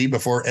CNBC,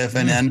 before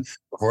FNN,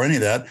 before any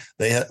of that.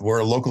 They were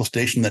a local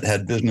station that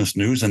had business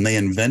news, and they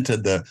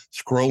invented the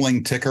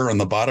scrolling ticker on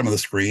the bottom of the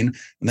screen.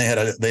 And they had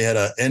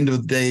a end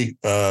of the day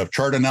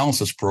chart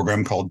analysis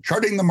program called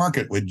Charting the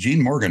Market with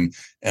Gene Morgan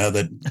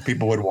that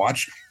people would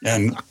watch.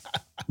 And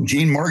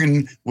Gene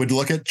Morgan would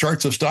look at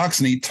charts of stocks,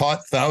 and he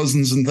taught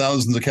thousands and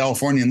thousands of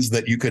Californians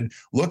that you could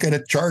look at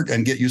a chart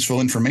and get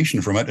useful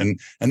information from it. And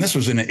this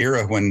was in an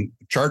era when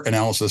chart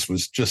analysis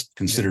was just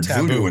considered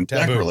voodoo and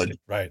sacrilege.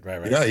 Right.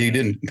 Yeah, you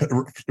didn't.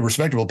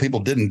 Respectable people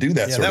didn't do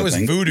that sort of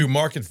thing. That was voodoo,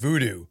 market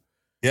voodoo.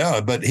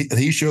 Yeah, but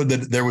he showed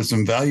that there was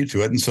some value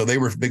to it. And so they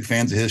were big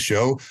fans of his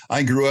show.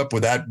 I grew up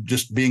with that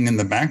just being in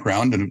the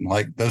background, and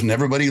like, doesn't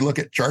everybody look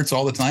at charts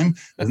all the time?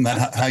 Isn't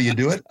that how you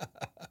do it?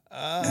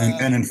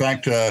 And in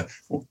fact,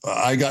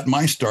 I got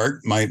my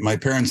start. My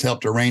parents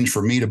helped arrange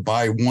for me to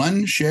buy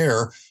 1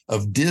 share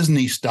of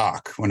Disney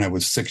stock when I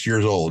was 6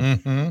 years old.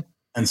 And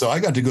so I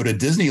got to go to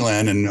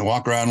Disneyland and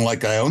walk around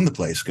like I owned the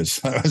place, because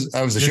I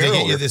was a shareholder. Did they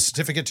get you the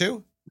certificate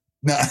too?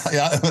 No,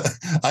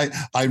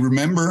 I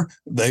remember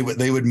they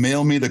would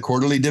mail me the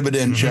quarterly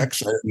dividend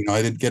checks.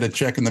 I'd get a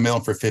check in the mail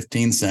for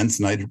 15 cents,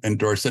 and I'd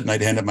endorse it, and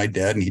I'd hand it to my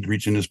dad, and he'd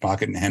reach in his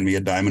pocket and hand me a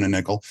dime and a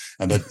nickel.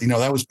 And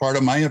that was part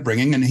of my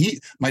upbringing. And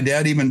my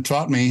dad even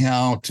taught me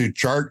how to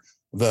chart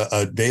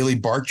the daily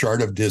bar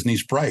chart of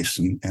Disney's price.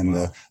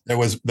 And there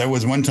was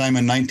one time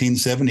in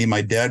 1970,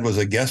 my dad was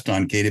a guest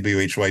on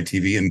KWHY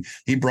TV, and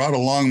he brought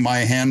along my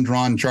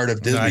hand-drawn chart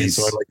of Disney. Nice.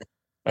 So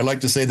I'd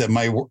like to say that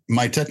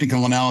my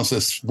technical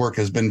analysis work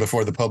has been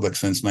before the public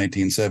since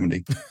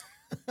 1970.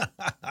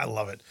 I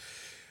love it.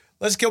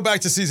 Let's go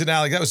back to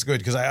seasonality. That was good,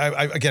 because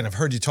I've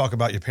heard you talk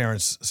about your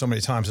parents so many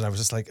times, and I was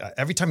just like,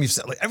 every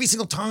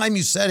single time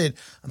you said it,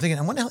 I'm thinking,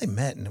 I wonder how they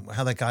met and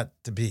how that got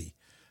to be,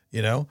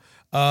 you know?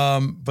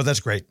 But that's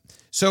great.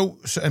 So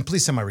and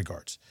please send my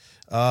regards.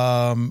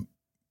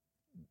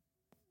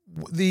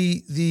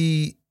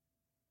 The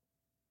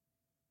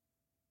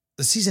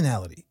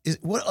seasonality is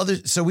what other.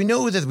 So we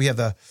know that we have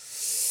the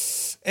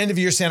end of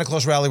year Santa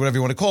Claus rally, whatever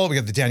you want to call it. We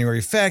have the January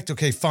effect.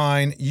 Okay,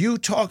 fine. You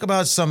talk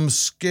about some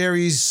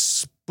scary,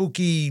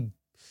 spooky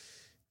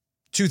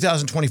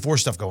 2024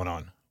 stuff going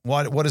on.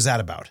 What is that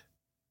about?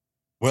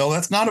 Well,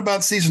 that's not about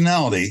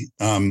seasonality.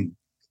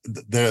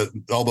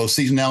 Although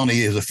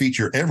seasonality is a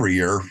feature every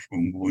year,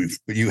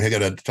 you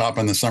get a top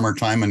in the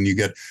summertime and you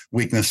get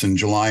weakness in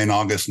July and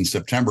August and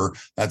September.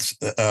 But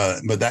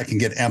that can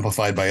get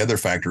amplified by other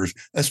factors,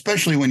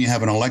 especially when you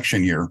have an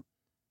election year.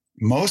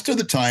 Most of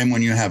the time,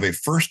 when you have a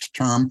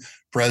first-term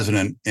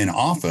president in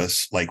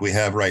office, like we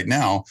have right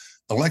now,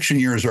 election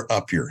years are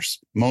up years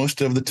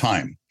most of the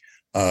time.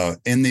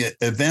 In the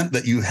event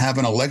that you have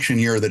an election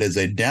year that is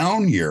a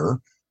down year,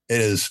 it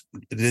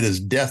is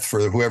death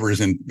for whoever is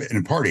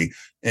in party,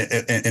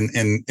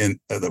 in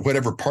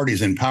whatever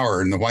party's in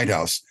power in the White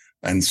House.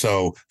 And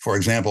so, for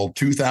example,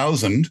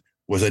 2000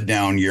 was a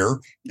down year,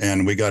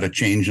 and we got a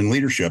change in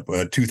leadership.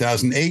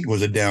 2008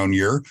 was a down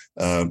year,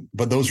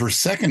 but those were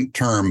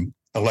second-term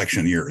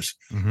election years.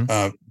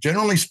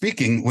 Generally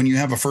speaking, when you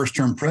have a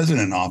first-term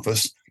president in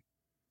office,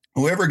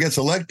 whoever gets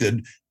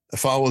elected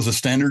follows a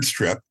standard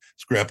script.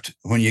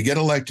 When you get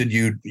elected,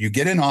 you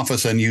get in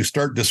office and you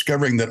start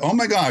discovering that, oh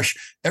my gosh,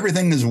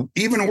 everything is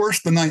even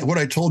worse than what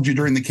I told you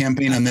during the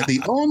campaign, and that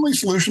the only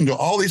solution to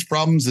all these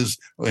problems is,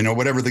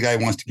 whatever the guy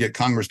wants to get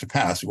Congress to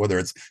pass, whether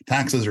it's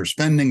taxes or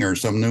spending or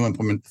some new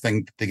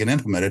thing to get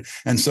implemented.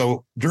 And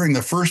so during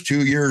the first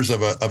 2 years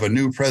of a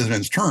new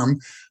president's term,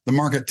 the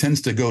market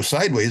tends to go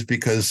sideways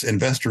because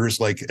investors,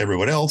 like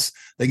everyone else,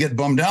 they get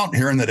bummed out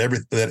hearing that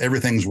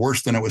everything's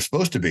worse than it was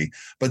supposed to be.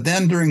 But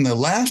then during the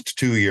last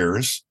 2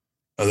 years,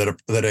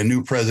 that a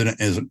new president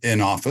is in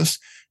office,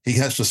 he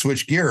has to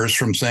switch gears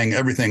from saying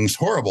everything's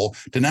horrible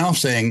to now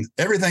saying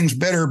everything's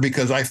better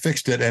because I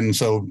fixed it, and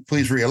so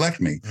please reelect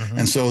me.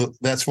 And so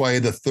that's why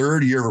the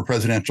third year of a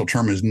presidential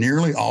term is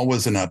nearly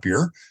always an up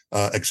year,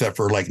 except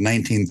for like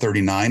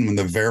 1939 when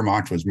the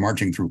Wehrmacht was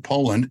marching through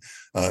Poland.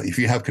 If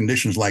you have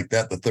conditions like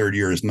that, the third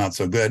year is not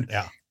so good.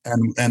 Yeah.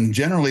 And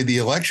generally the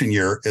election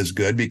year is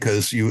good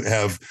because you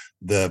have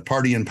the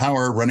party in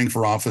power running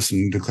for office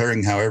and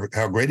declaring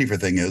how great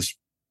everything is,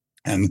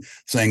 and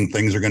saying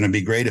things are going to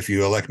be great if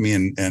you elect me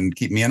and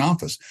keep me in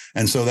office.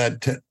 And so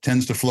that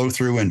tends to flow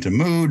through into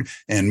mood,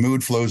 and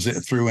mood flows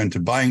through into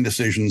buying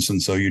decisions. And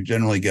so you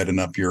generally get an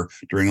up year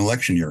during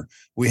election year.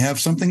 We have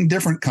something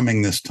different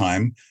coming this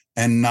time,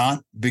 and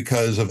not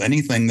because of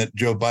anything that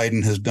Joe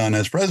Biden has done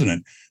as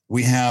president.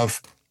 We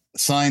have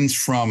signs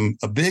from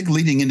a big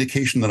leading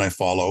indication that I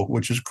follow,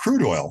 which is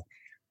crude oil.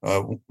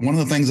 One of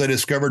the things I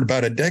discovered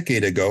about a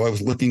decade ago, I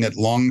was looking at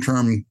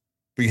long-term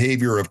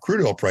behavior of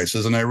crude oil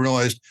prices, and I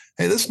realized,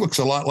 hey, this looks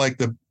a lot like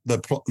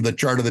the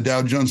chart of the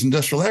Dow Jones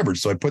Industrial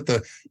Average. So I put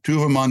the two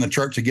of them on the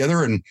chart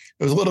together, and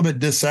it was a little bit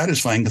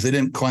dissatisfying because they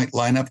didn't quite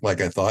line up like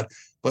I thought.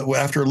 But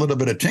after a little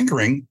bit of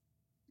tinkering,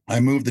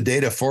 I moved the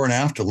data fore and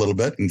aft a little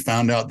bit and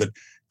found out that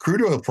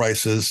crude oil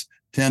prices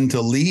tend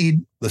to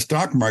lead the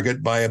stock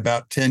market by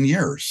about 10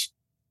 years.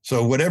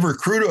 So whatever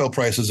crude oil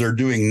prices are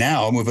doing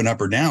now, moving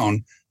up or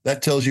down,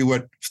 that tells you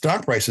what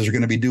stock prices are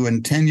going to be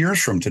doing 10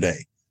 years from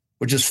today,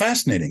 which is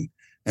fascinating.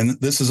 And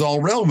this is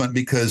all relevant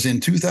because in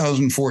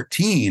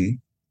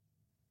 2014,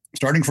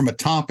 starting from a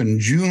top in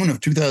June of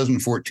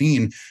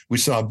 2014, we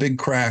saw a big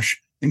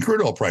crash in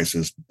crude oil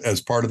prices as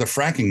part of the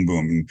fracking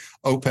boom. And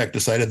OPEC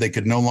decided they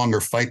could no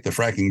longer fight the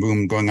fracking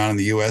boom going on in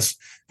the U.S.,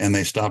 and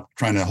they stopped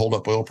trying to hold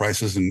up oil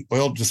prices, and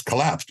oil just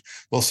collapsed.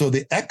 Well, so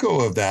the echo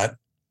of that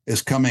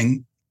is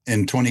coming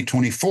in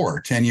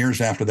 2024, 10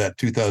 years after that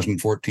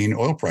 2014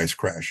 oil price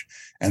crash.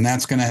 And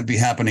that's going to be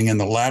happening in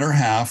the latter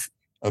half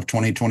of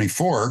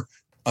 2024,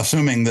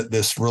 assuming that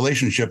this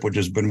relationship, which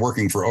has been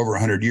working for over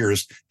 100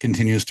 years,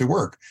 continues to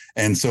work.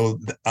 And so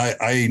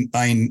I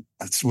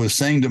was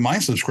saying to my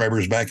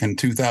subscribers back in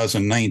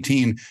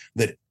 2019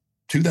 that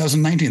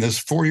 2019, this is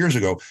 4 years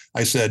ago,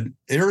 I said,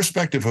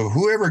 irrespective of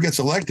whoever gets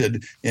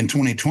elected in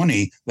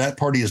 2020, that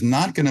party is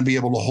not going to be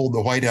able to hold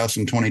the White House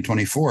in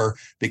 2024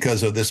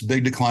 because of this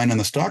big decline in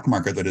the stock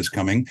market that is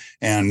coming.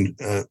 And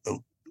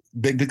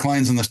big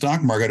declines in the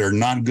stock market are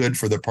not good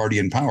for the party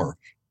in power.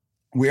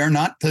 We are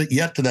not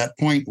yet to that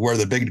point where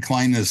the big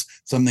decline is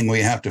something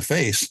we have to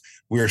face.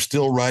 We are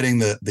still riding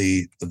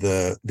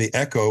the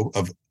echo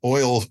of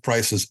oil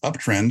prices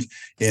uptrend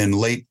in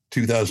late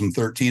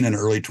 2013 and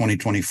early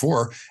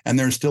 2024. And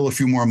there's still a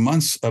few more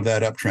months of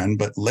that uptrend,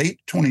 but late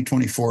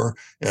 2024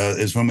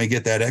 is when we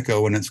get that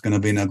echo, and it's going to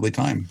be an ugly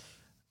time.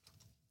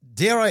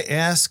 Dare I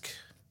ask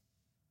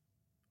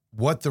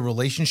what the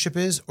relationship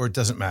is, or it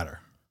doesn't matter?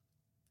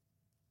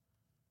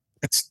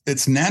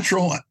 It's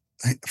natural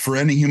for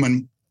any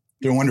human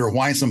to wonder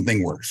why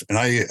something works. And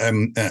I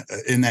am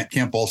in that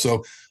camp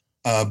also.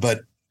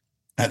 But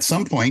at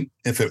some point,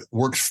 if it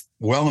works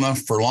well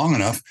enough for long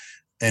enough,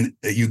 and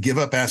you give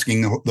up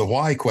asking the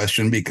why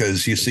question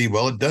because you see,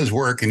 well, it does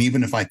work. And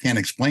even if I can't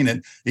explain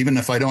it, even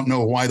if I don't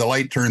know why the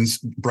light turns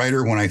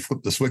brighter when I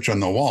flip the switch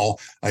on the wall,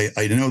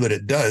 I know that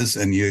it does,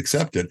 and you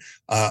accept it.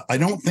 I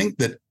don't think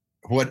that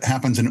what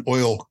happens in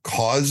oil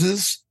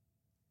causes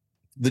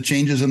the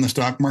changes in the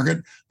stock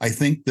market. I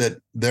think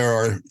that there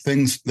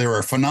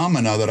are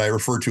phenomena that I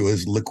refer to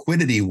as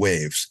liquidity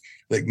waves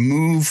that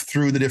move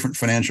through the different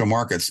financial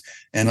markets.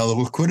 And a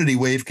liquidity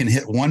wave can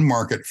hit one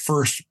market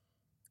first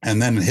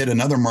and then hit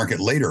another market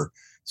later.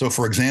 So,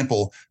 for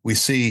example, we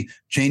see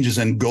changes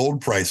in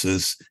gold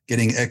prices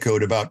getting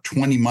echoed about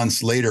 20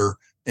 months later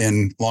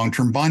in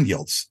long-term bond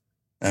yields.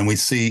 And we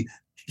see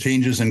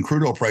changes in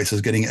crude oil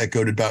prices getting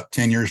echoed about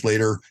 10 years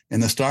later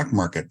in the stock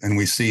market. And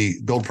we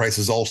see gold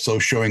prices also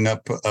showing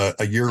up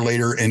a year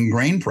later in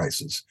grain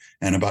prices,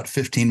 and about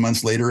 15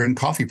 months later in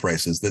coffee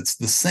prices. That's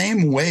the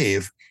same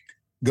wave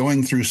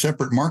going through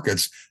separate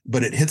markets,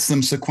 but it hits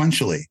them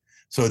sequentially.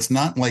 So it's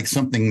not like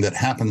something that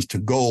happens to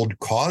gold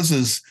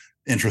causes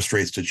interest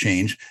rates to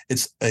change.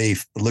 It's a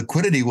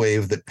liquidity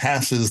wave that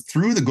passes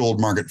through the gold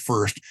market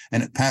first,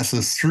 and it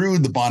passes through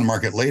the bond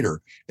market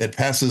later. It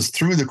passes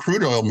through the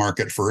crude oil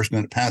market first,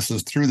 and it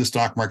passes through the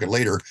stock market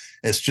later.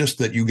 It's just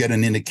that you get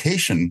an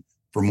indication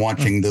from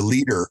watching the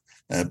leader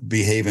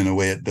behave in the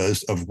way it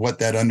does of what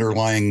that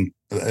underlying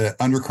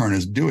undercurrent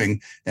is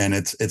doing. And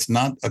it's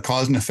not a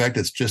cause and effect.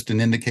 It's just an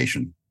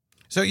indication.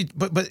 So,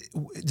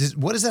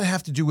 what does that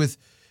have to do with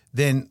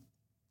then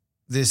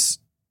this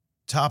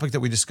topic that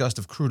we discussed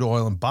of crude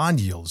oil and bond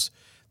yields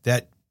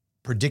that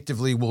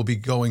predictively will be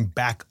going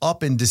back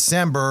up in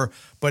December,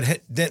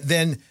 but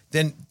then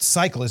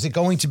cycle? Is it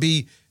going to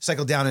be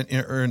cycled down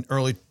in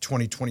early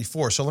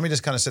 2024? So let me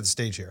just kind of set the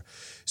stage here.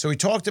 So we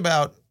talked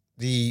about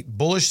the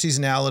bullish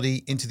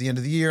seasonality into the end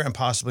of the year and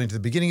possibly into the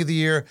beginning of the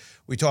year.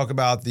 We talk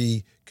about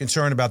the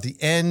concern about the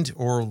end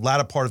or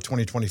latter part of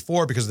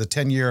 2024 because of the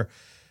 10-year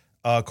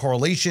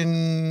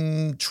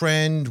correlation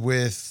trend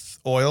with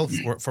oil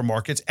for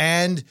markets,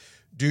 and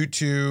due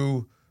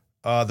to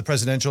the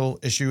presidential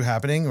issue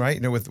happening,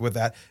 right? With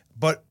that.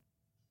 But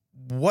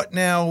what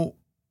now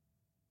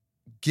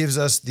gives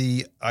us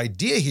the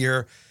idea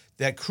here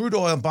that crude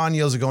oil and bond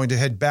yields are going to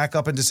head back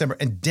up in December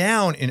and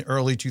down in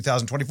early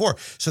 2024?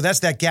 So that's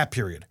that gap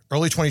period,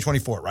 early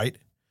 2024, right?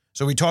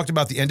 So we talked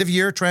about the end of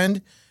year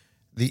trend,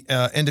 the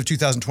end of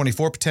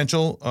 2024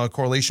 potential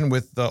correlation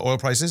with oil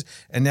prices,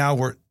 and now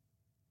we're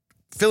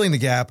filling the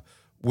gap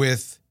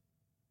with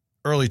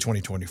early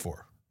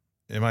 2024.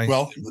 Am I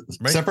right?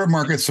 Separate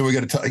markets, so we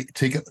got to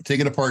take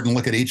it apart and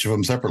look at each of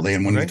them separately.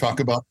 And when we talk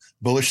about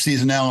bullish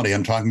seasonality,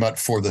 I'm talking about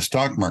for the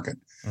stock market.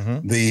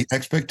 Mm-hmm. The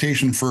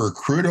expectation for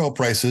crude oil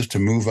prices to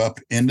move up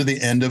into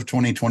the end of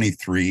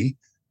 2023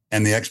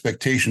 and the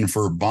expectation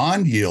for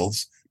bond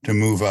yields to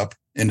move up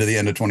into the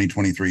end of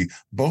 2023,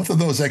 both of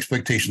those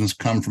expectations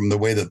come from the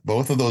way that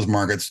both of those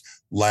markets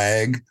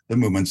lag the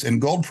movements in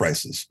gold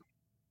prices.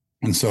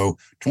 And so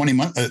 20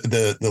 months,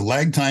 the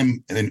lag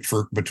time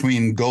for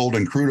between gold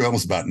and crude oil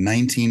is about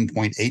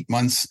 19.8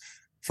 months.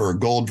 For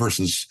gold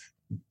versus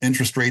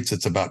interest rates,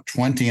 it's about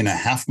 20 and a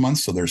half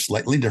months. So they're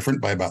slightly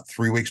different by about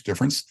 3 weeks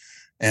difference.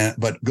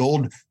 But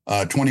gold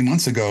 20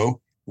 months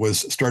ago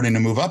was starting to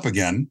move up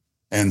again.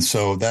 And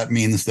so that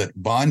means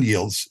that bond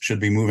yields should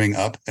be moving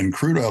up and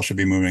crude oil should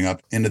be moving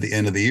up into the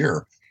end of the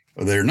year.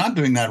 They're not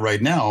doing that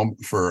right now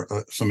for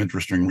some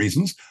interesting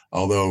reasons.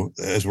 Although,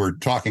 as we're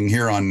talking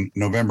here on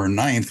November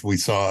 9th, we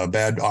saw a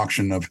bad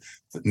auction of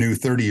new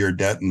 30-year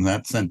debt, and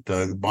that sent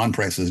bond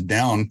prices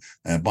down,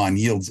 bond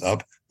yields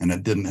up. And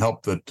it didn't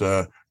help that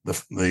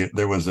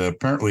there was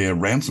apparently a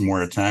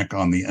ransomware attack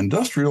on the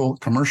Industrial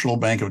Commercial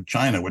Bank of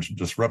China, which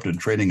disrupted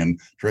trading and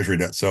treasury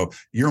debt. So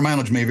your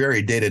mileage may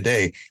vary day to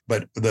day,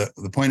 but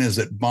the point is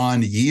that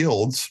bond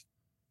yields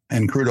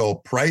and crude oil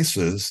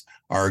prices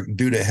are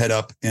due to head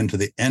up into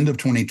the end of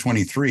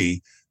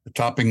 2023,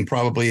 topping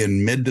probably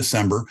in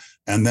mid-December.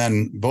 And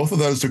then both of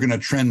those are going to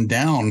trend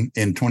down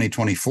in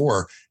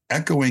 2024,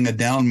 echoing a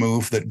down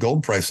move that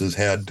gold prices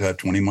had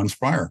 20 months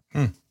prior.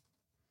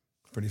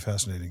 Pretty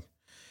fascinating.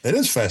 It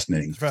is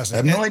fascinating. It's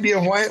fascinating. I have no idea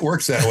why it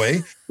works that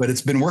way, but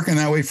it's been working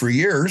that way for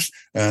years.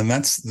 And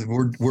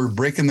we're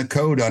breaking the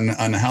code on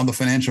how the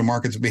financial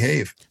markets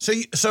behave.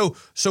 So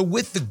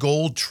with the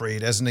gold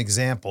trade, as an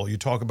example, you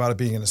talk about it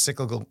being in a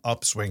cyclical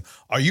upswing.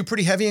 Are you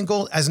pretty heavy in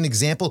gold as an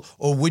example,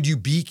 or would you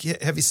be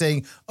heavy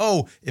saying,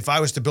 oh, if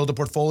I was to build a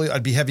portfolio,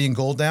 I'd be heavy in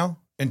gold now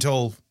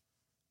until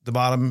the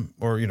bottom,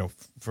 or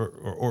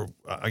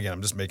again,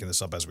 I'm just making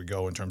this up as we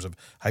go in terms of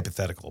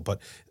hypothetical,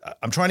 but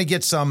I'm trying to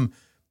get some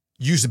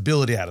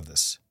usability out of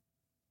this.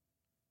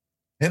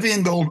 Heavy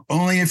in gold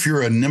only if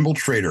you're a nimble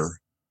trader.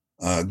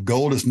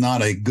 Gold is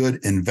not a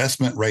good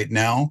investment right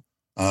now.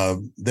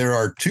 There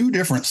are two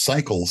different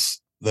cycles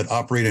that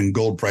operate in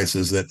gold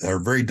prices that are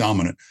very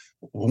dominant.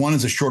 One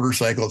is a shorter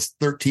cycle. It's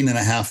 13 and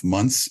a half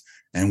months.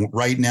 And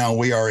right now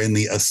we are in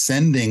the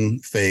ascending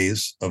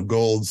phase of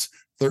gold's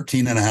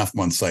 13 and a half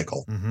month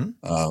cycle.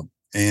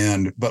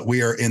 Mm-hmm. But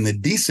we are in the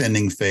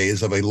descending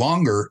phase of a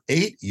longer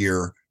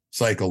 8-year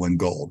cycle in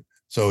gold.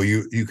 So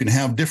you can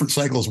have different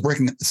cycles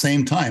working at the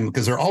same time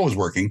because they're always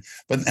working,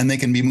 and they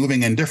can be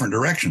moving in different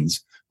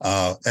directions.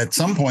 At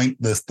some point,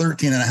 the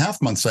 13 and a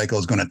half month cycle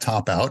is going to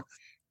top out,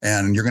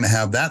 and you're going to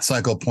have that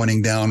cycle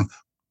pointing down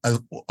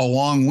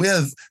along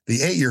with the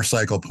 8-year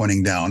cycle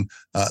pointing down.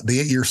 The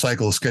 8-year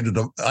cycle is scheduled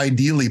to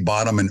ideally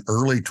bottom in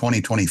early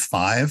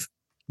 2025,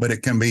 but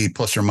it can be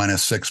plus or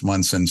minus 6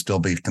 months and still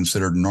be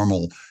considered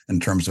normal in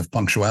terms of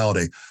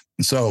punctuality.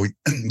 So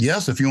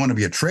yes, if you want to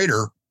be a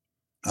trader,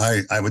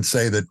 I would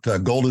say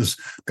that gold has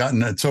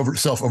gotten itself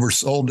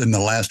oversold in the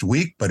last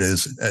week, but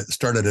has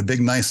started a big,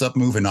 nice up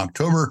move in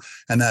October,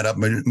 and that up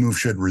move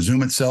should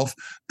resume itself.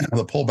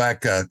 The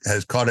pullback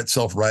has caught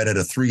itself right at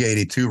a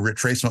 382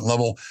 retracement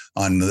level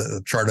on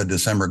the chart of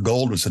December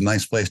gold. It's a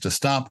nice place to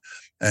stop.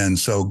 And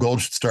so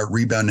gold should start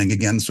rebounding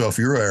again. So if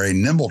you're a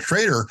nimble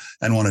trader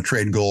and want to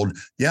trade gold,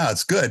 yeah,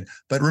 it's good.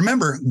 But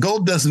remember,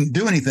 gold doesn't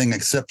do anything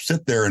except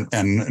sit there. And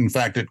in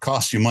fact, it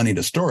costs you money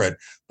to store it.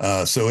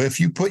 So if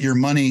you put your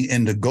money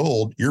into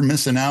gold, you're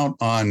missing out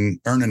on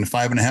earning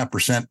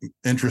 5.5%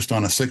 interest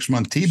on a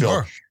 6-month T-bill.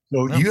 Sure.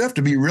 So you have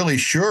to be really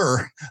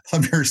sure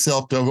of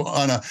yourself to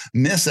want to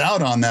miss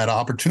out on that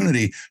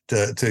opportunity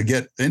to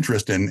get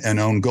interest and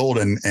own gold.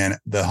 And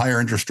the higher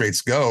interest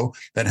rates go,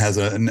 that has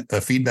a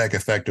feedback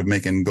effect of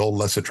making gold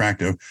less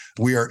attractive.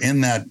 We are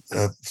in that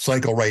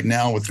cycle right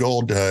now with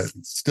gold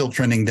still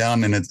trending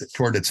down and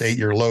toward its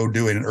 8-year low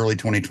due in early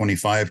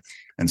 2025.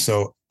 And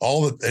so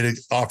all that it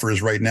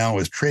offers right now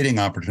is trading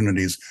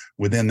opportunities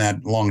within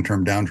that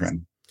long-term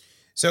downtrend.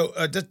 So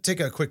to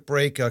take a quick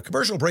break, a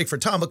commercial break for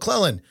Tom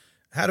McClellan.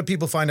 How do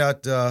people find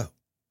out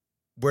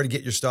where to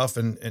get your stuff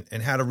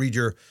and how to read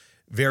your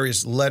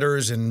various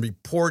letters and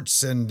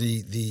reports and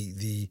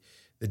the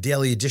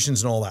daily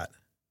editions and all that?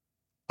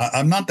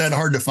 I'm not that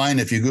hard to find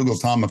if you Google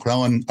Tom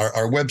McClellan.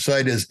 Our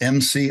website is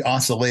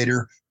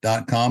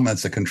mcoscillator.com.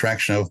 That's a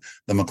contraction of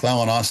the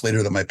McClellan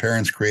oscillator that my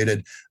parents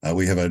created.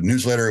 We have a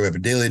newsletter. We have a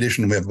daily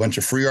edition. We have a bunch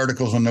of free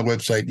articles on the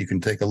website. You can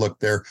take a look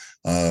there.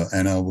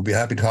 And we'll be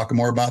happy to talk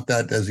more about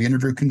that as the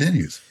interview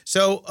continues.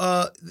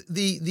 So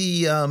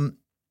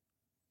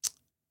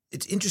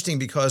it's interesting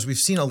because we've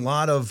seen a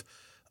lot of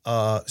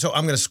so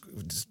I'm going to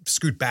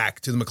scoot back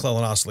to the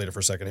McClellan oscillator for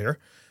a second here.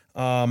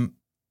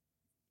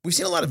 We've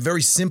seen a lot of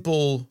very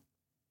simple.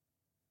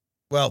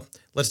 Well,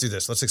 let's do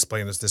this. Let's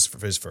explain this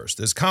first.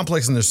 There's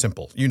complex and there's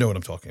simple. You know what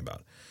I'm talking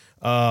about.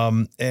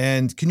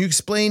 And can you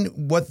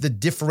explain what the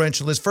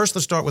differential is? First,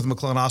 let's start with the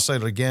McClellan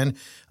oscillator again,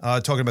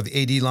 talking about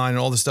the AD line and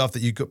all the stuff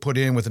that you could put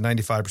in with the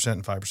 95%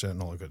 and 5%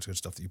 and all the good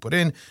stuff that you put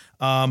in.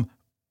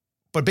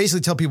 But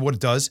basically tell people what it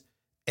does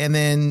and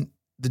then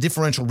the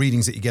differential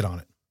readings that you get on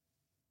it.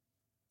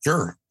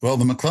 Sure. Well,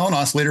 the McClellan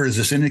oscillator is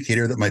this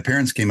indicator that my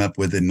parents came up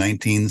with in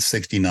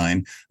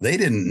 1969. They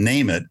didn't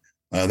name it.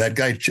 That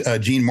guy,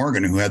 Gene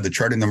Morgan, who had the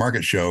Charting the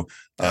Market show,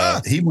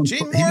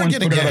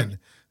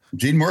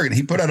 Gene Morgan,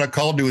 he put out a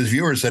call to his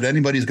viewers, said,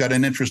 anybody's got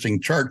an interesting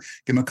chart,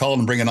 give him a call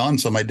and bring it on.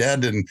 So my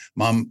dad and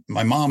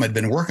my mom had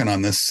been working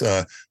on this,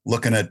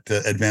 looking at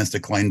advanced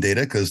decline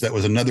data, because that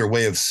was another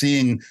way of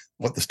seeing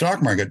what the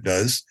stock market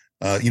does.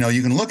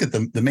 You can look at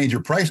the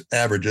major price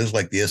averages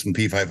like the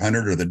S&P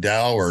 500 or the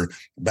Dow, or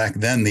back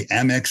then the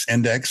Amex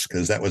index,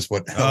 because that was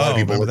what a lot of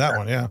people remember that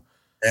one. Yeah.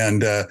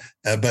 And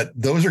but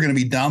those are going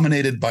to be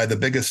dominated by the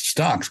biggest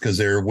stocks because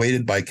they're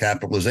weighted by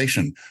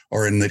capitalization,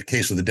 or in the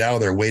case of the Dow,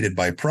 they're weighted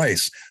by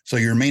price. So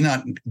you may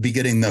not be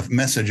getting the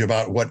message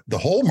about what the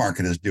whole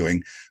market is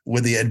doing.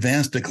 With the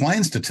advanced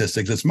decline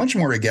statistics, it's much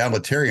more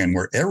egalitarian,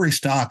 where every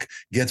stock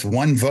gets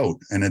one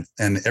vote and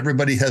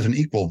everybody has an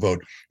equal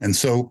vote. And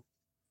so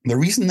the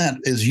reason that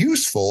is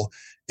useful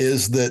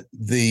is that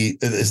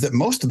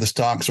most of the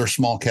stocks are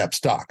small cap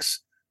stocks,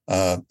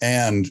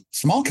 and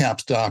small cap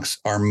stocks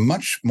are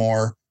much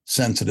more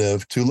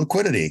sensitive to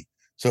liquidity.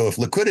 So if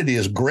liquidity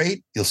is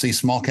great, you'll see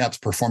small caps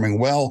performing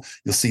well.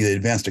 You'll see the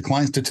advanced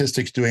decline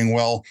statistics doing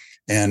well,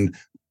 and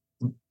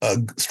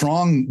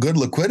strong, good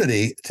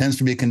liquidity tends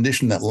to be a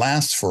condition that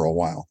lasts for a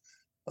while.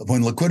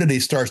 When liquidity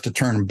starts to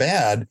turn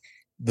bad,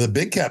 the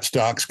big cap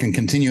stocks can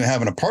continue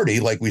having a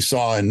party like we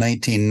saw in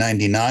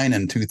 1999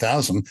 and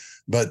 2000.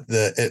 But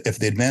if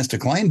the advanced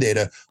decline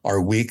data are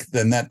weak,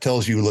 then that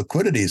tells you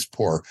liquidity is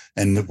poor.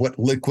 And what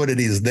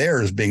liquidity is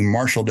there is being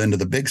marshaled into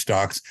the big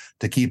stocks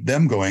to keep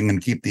them going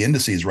and keep the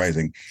indices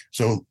rising.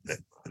 So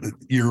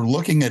you're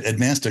looking at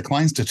advanced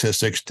decline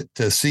statistics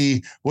to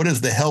see what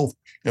is the health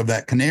of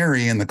that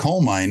canary in the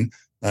coal mine.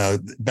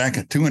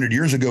 Back 200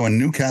 years ago in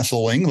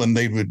Newcastle, England,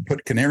 they would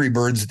put canary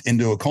birds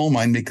into a coal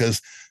mine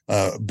because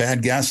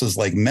bad gases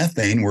like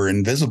methane were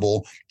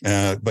invisible,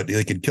 but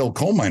they could kill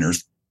coal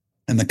miners.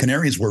 And the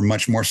canaries were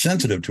much more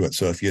sensitive to it.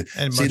 So if you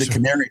see the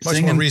canary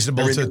singing,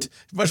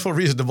 much more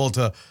reasonable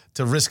to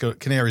risk a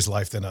canary's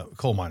life than a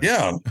coal miner.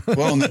 Yeah,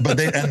 well, but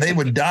they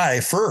would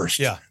die first.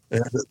 Yeah.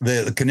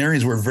 The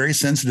canaries were very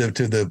sensitive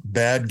to the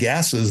bad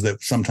gases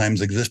that sometimes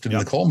existed in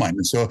the coal mine.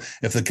 And so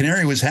if the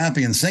canary was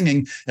happy and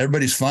singing,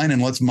 everybody's fine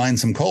and let's mine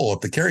some coal.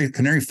 If the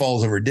canary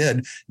falls over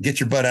dead,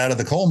 get your butt out of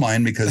the coal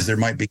mine because there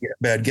might be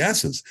bad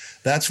gases.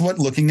 That's what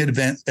looking at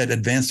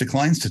advanced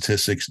decline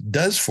statistics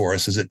does for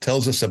us, is it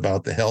tells us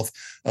about the health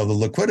of the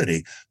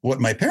liquidity. What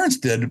my parents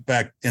did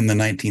back in the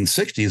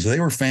 1960s,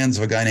 they were fans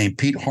of a guy named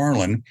Pete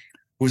Harlan,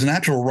 who was an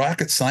actual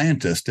rocket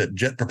scientist at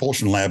Jet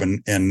Propulsion Lab in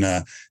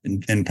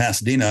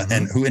Pasadena,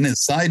 and who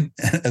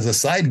as a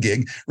side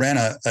gig ran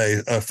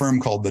a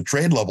firm called the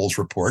Trade Levels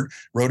Report,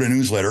 wrote a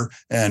newsletter,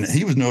 and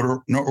he was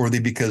noteworthy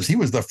because he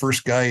was the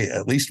first guy,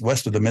 at least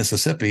west of the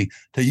Mississippi,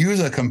 to use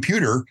a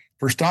computer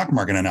for stock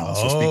market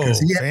analysis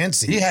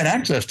because he had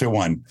access to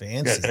one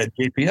at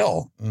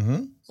JPL.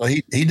 Well,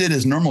 he did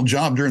his normal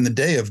job during the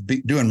day of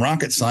doing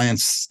rocket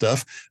science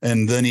stuff,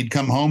 and then he'd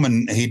come home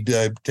and he'd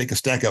take a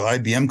stack of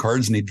IBM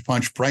cards and he'd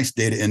punch price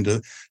data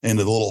into the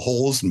little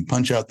holes and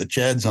punch out the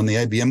chads on the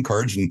IBM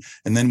cards,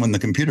 and then when the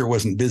computer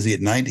wasn't busy at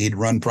night, he'd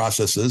run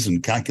processes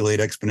and calculate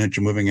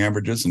exponential moving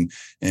averages,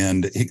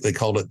 and they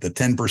called it the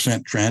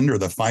 10% trend or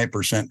the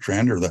 5%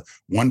 trend or the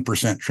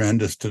 1%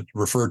 trend, just to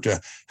refer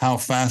to how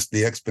fast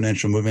the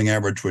exponential moving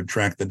average would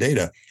track the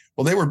data.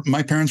 Well,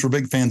 my parents were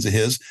big fans of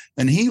his,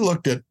 and he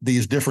looked at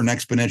these different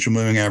exponential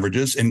moving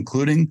averages,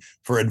 including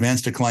for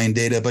advanced decline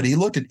data, but he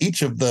looked at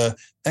each of the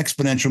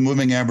exponential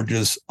moving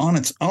averages on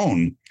its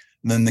own.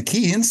 And then the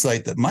key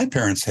insight that my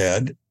parents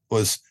had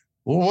was,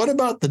 well, what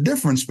about the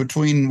difference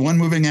between one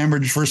moving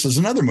average versus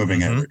another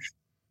moving average?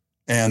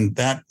 And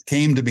that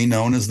came to be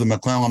known as the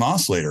McClellan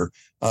oscillator.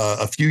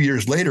 A few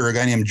years later, a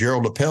guy named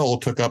Gerald Appel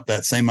took up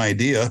that same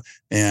idea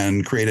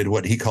and created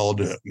what he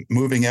called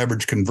moving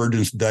average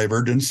convergence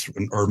divergence,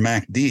 or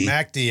MACD.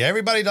 MACD.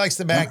 Everybody likes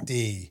the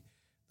MACD.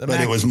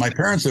 It was my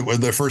parents that were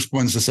the first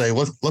ones to say,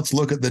 let's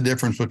look at the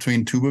difference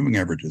between two moving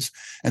averages.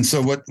 And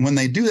so when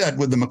they do that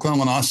with the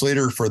McClellan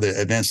oscillator for the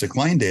advanced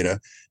decline data,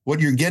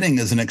 what you're getting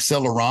is an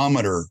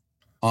accelerometer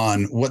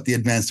on what the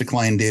advanced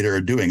decline data are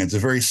doing. It's a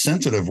very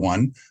sensitive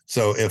one.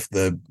 So if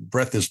the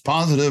breadth is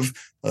positive,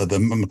 the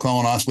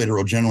McClellan oscillator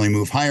will generally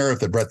move higher.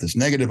 If the breadth is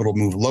negative, it'll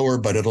move lower,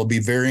 but it'll be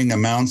varying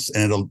amounts,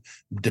 and it'll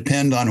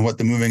depend on what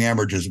the moving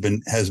average has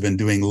been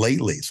doing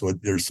lately. So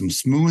there's some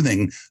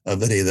smoothing of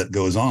the data that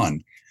goes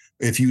on.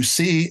 If you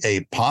see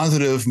a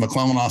positive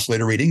McClellan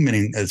oscillator reading,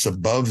 meaning it's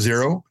above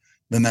zero,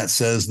 then that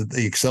says that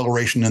the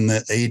acceleration in the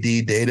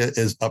AD data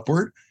is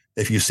upward.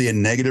 If you see a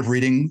negative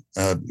reading,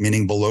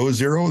 meaning below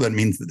zero, that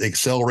means that the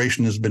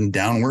acceleration has been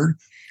downward.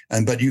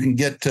 But you can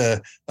get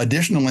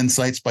additional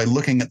insights by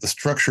looking at the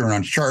structure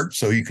on a chart.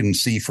 So you can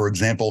see, for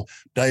example,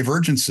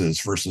 divergences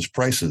versus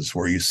prices,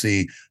 where you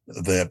see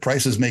the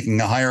prices making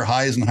higher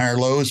highs and higher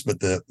lows, but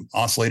the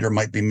oscillator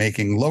might be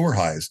making lower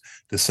highs,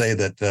 to say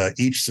that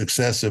each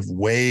successive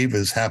wave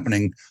is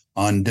happening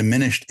on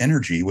diminished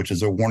energy, which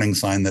is a warning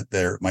sign that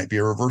there might be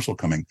a reversal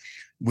coming.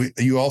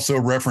 You also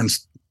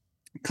referenced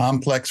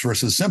complex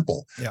versus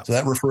simple. Yeah. So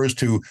that refers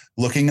to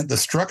looking at the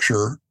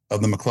structure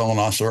of the McClellan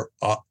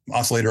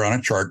oscillator on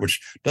a chart, which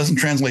doesn't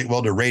translate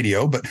well to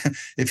radio. But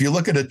if you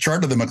look at a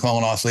chart of the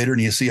McClellan oscillator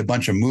and you see a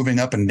bunch of moving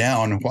up and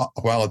down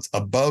while it's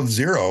above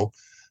zero,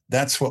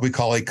 that's what we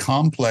call a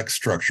complex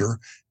structure.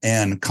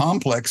 And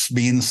complex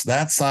means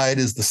that side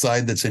is the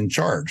side that's in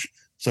charge.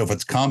 So if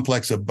it's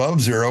complex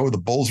above zero, the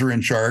bulls are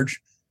in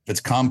charge. If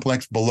it's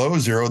complex below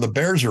zero, the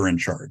bears are in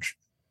charge.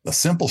 The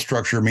simple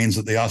structure means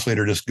that the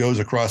oscillator just goes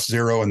across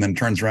zero and then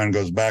turns around and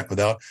goes back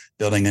without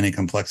building any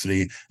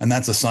complexity. And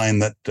that's a sign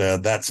that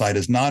that side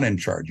is not in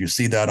charge. You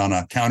see that on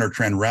a counter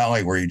trend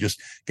rally where you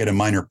just get a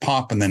minor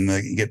pop and then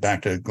you get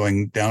back to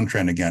going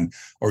downtrend again.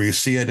 Or you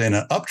see it in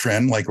an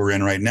uptrend like we're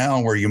in right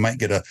now, where you might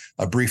get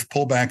a brief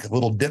pullback, a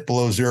little dip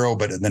below zero,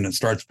 but then it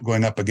starts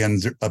going up again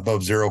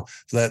above zero.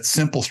 So that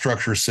simple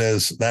structure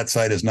says that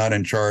side is not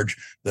in charge.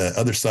 The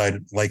other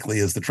side likely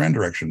is the trend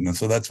direction. And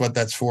so that's what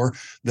that's for.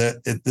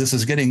 This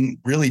is getting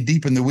really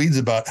deep in the weeds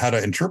about how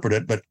to interpret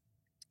it, but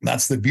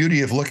that's the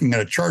beauty of looking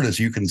at a chart, is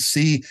you can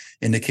see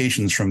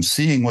indications from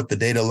seeing what the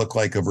data look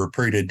like over a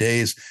period of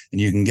days, and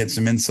you can get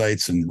some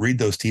insights and read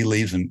those tea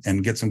leaves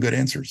and get some good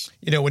answers.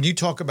 You know, when you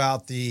talk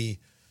about the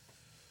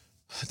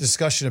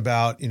discussion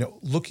about,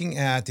 looking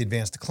at the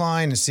advanced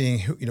decline and seeing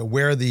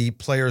where the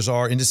players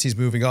are, indices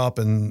moving up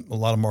and a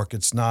lot of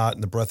markets not,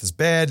 and the breadth is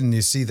bad, and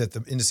you see that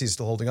the indices is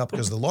still holding up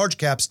because the large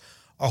caps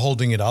are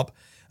holding it up.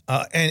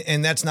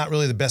 And that's not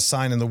really the best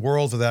sign in the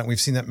world for that. And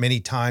we've seen that many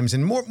times,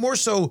 and more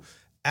so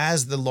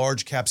as the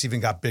large caps even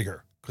got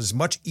bigger, because it's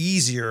much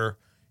easier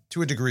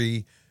to a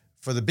degree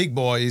for the big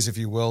boys, if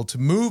you will, to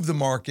move the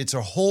markets or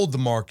hold the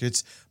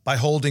markets by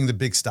holding the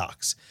big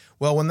stocks.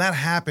 Well, when that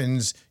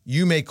happens,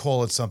 you may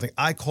call it something.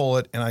 I call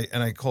it, and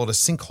I call it a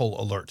sinkhole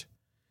alert.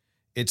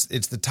 It's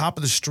the top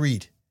of the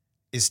street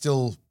is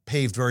still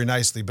paved very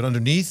nicely, but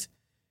underneath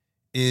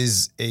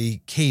is a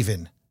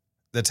cave-in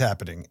that's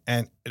happening.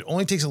 And it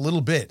only takes a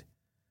little bit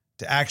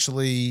to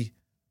actually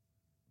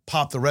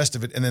pop the rest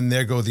of it, and then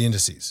there go the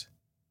indices.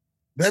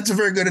 That's a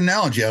very good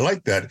analogy. I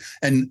like that.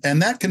 And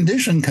that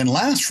condition can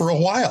last for a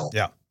while.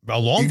 Yeah. A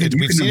long time.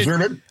 We've seen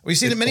it. We've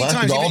seen it many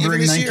times. All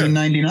during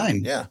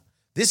 1999. Yeah.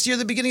 This year,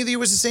 the beginning of the year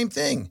was the same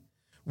thing.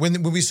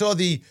 When we saw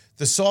the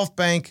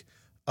SoftBank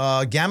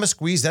gamma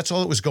squeeze, that's all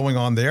that was going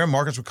on there.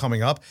 Markets were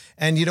coming up.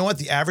 And you know what?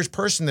 The average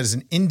person that is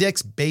an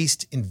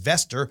index-based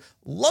investor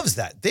loves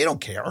that. They don't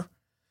care.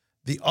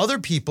 The other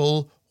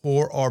people who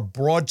are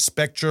broad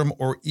spectrum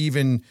or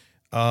even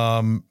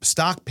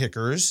stock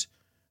pickers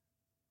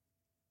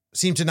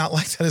seem to not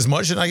like that as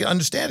much, and I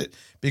understand it,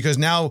 because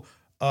now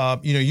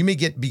you may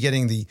be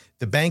getting the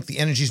bank, the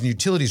energies, and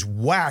utilities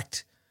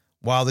whacked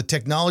while the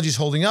technology is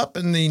holding up,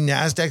 and the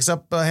Nasdaq's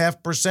up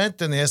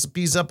 0.5%, and the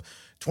S&P's up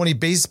 20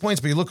 basis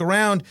points. But you look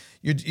around,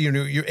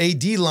 your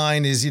AD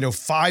line is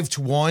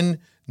 5-1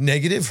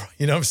 negative.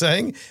 You know what I'm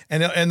saying?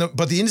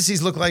 But the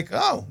indices look like,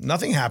 oh,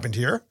 nothing happened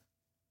here.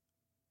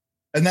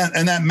 And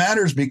that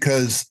matters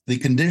because the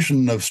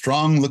condition of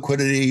strong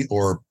liquidity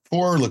or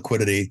poor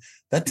liquidity,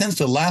 that tends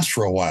to last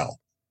for a while,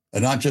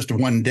 and not just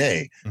one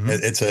day. Mm-hmm.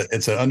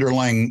 It's an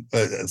underlying,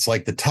 it's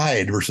like the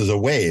tide versus a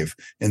wave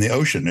in the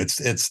ocean. It's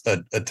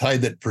a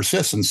tide that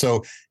persists. And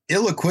so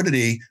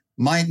illiquidity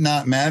might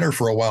not matter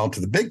for a while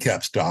to the big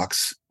cap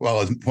stocks,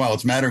 while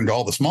it's mattering to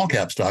all the small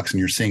cap stocks, and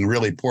you're seeing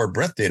really poor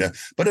breadth data.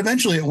 But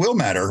eventually it will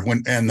matter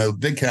and the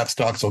big cap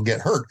stocks will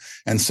get hurt.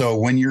 And so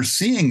when you're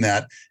seeing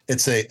that,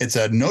 it's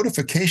a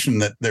notification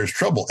that there's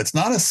trouble. It's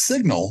not a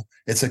signal.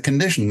 It's a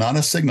condition, not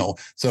a signal.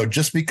 So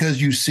just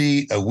because you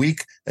see a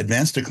weak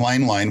advanced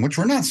decline line, which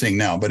we're not seeing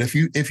now, but if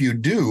you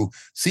do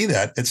see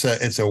that,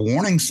 it's a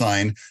warning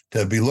sign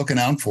to be looking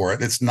out for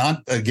it. It's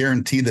not a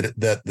guarantee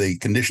that the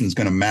condition is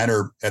going to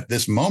matter at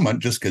this moment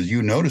just because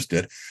you noticed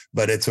it,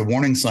 but it's a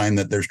warning sign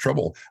that there's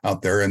trouble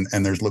out there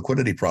and there's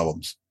liquidity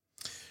problems.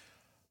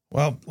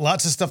 Well,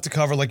 lots of stuff to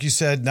cover. Like you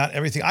said, not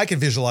everything. I can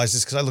visualize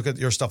this because I look at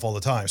your stuff all the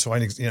time. So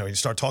you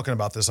start talking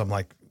about this, I'm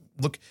like,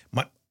 look,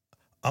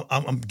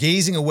 I'm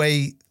gazing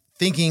away,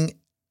 thinking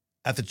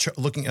at the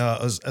looking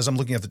as I'm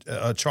looking at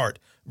the chart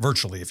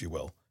virtually, if you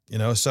will.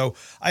 So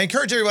I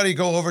encourage everybody to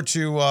go over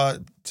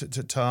to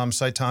Tom's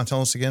site. Tom,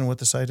 tell us again what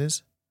the site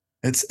is.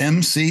 It's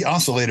MC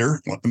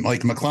Oscillator,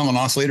 like McClellan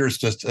Oscillator.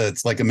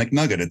 It's like a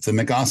McNugget. It's a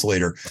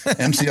McOscillator.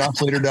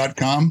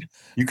 MCOscillator.com.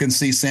 You can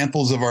see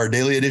samples of our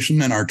daily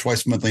edition and our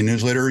twice monthly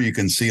newsletter. You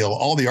can see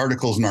all the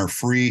articles in our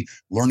free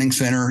learning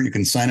center. You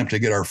can sign up to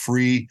get our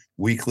free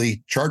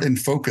weekly chart and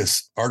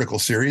focus article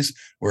series,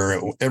 where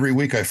every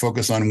week I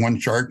focus on one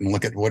chart and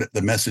look at what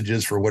the message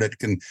is for what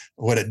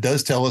it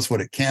does tell us,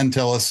 what it can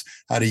tell us,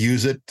 how to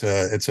use it.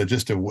 It's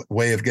just a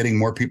way of getting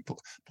more people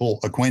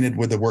acquainted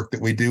with the work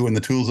that we do and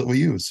the tools that we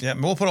use. Yeah,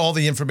 and we'll put all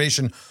the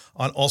information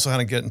on also how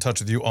to get in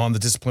touch with you on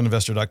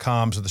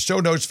thedisciplinedinvestor.com. So the show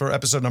notes for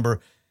episode number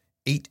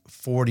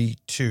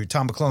 842.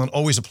 Tom McClellan,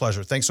 always a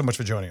pleasure. Thanks so much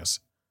for joining us.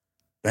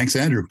 Thanks,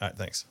 Andrew. All right,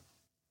 thanks.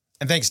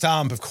 And thanks,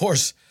 Tom, of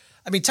course.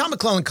 I mean, Tom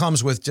McClellan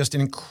comes with just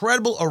an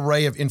incredible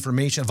array of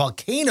information, a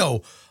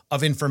volcano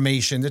of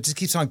information that just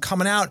keeps on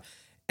coming out.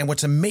 And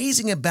what's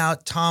amazing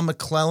about Tom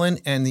McClellan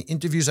and the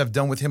interviews I've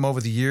done with him over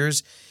the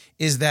years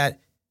is that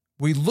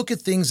we look at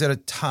things that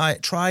are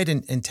tried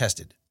and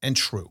tested and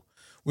true.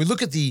 We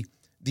look at the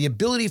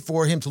ability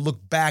for him to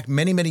look back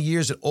many, many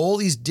years at all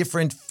these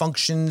different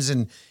functions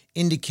and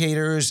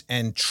indicators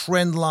and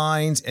trend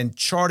lines and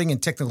charting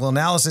and technical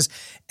analysis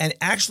and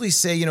actually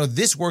say,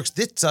 this works,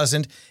 this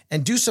doesn't,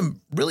 and do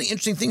some really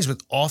interesting things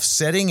with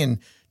offsetting and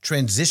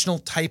transitional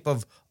type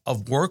of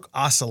work,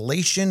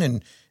 oscillation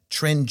and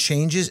trend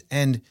changes.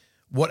 And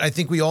what I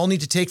think we all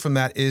need to take from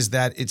that is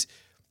that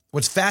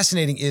what's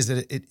fascinating is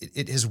that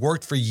it has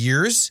worked for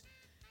years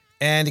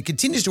and it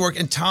continues to work,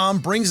 and Tom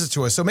brings it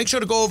to us. So make sure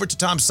to go over to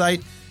Tom's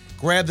site,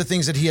 grab the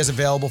things that he has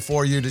available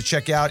for you to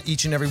check out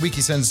each and every week.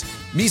 He sends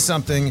me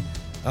something,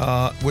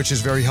 which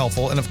is very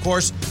helpful. And of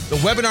course, the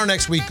webinar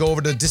next week, go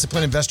over to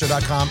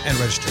disciplinedinvestor.com and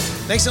register.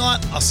 Thanks a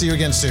lot. I'll see you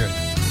again soon.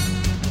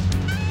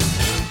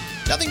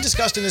 Nothing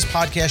discussed in this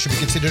podcast should be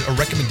considered a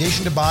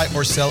recommendation to buy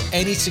or sell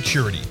any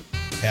security.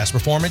 Past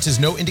performance is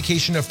no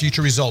indication of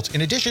future results. In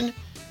addition,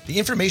 the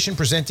information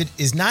presented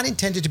is not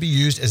intended to be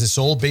used as a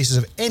sole basis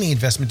of any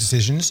investment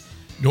decisions,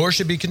 nor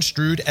should be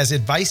construed as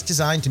advice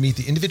designed to meet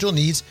the individual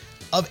needs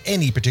of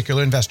any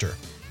particular investor.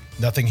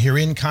 Nothing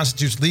herein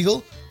constitutes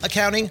legal,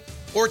 accounting,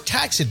 or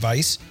tax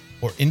advice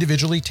or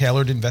individually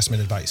tailored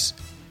investment advice.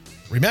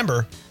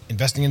 Remember,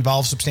 investing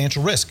involves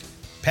substantial risk.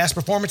 Past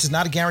performance is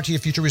not a guarantee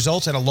of future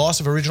results, and a loss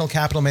of original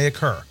capital may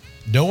occur.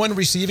 No one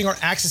receiving or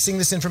accessing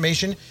this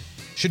information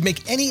should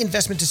make any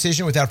investment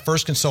decision without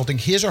first consulting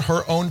his or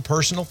her own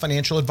personal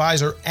financial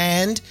advisor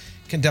and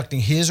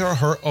conducting his or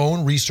her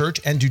own research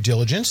and due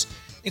diligence,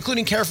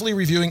 including carefully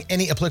reviewing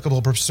any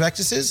applicable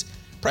prospectuses,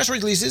 press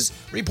releases,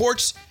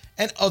 reports,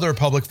 and other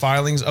public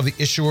filings of the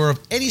issuer of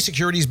any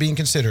securities being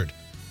considered.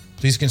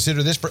 Please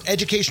consider this for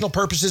educational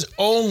purposes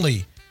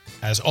only.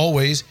 As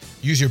always,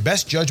 use your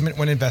best judgment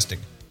when investing.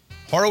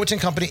 Horowitz &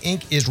 Company,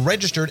 Inc. is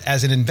registered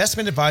as an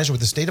investment advisor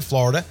with the state of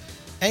Florida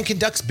and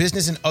conducts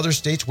business in other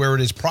states where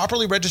it is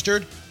properly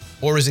registered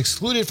or is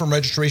excluded from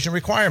registration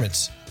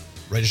requirements.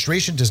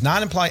 Registration does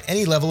not imply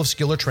any level of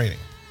skill or training.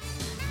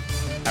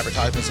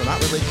 Advertisements are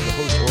not related to the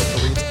host or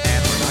affiliates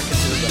and are not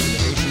considered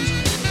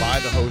recommendations by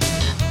the host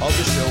of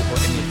the show or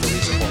any affiliate.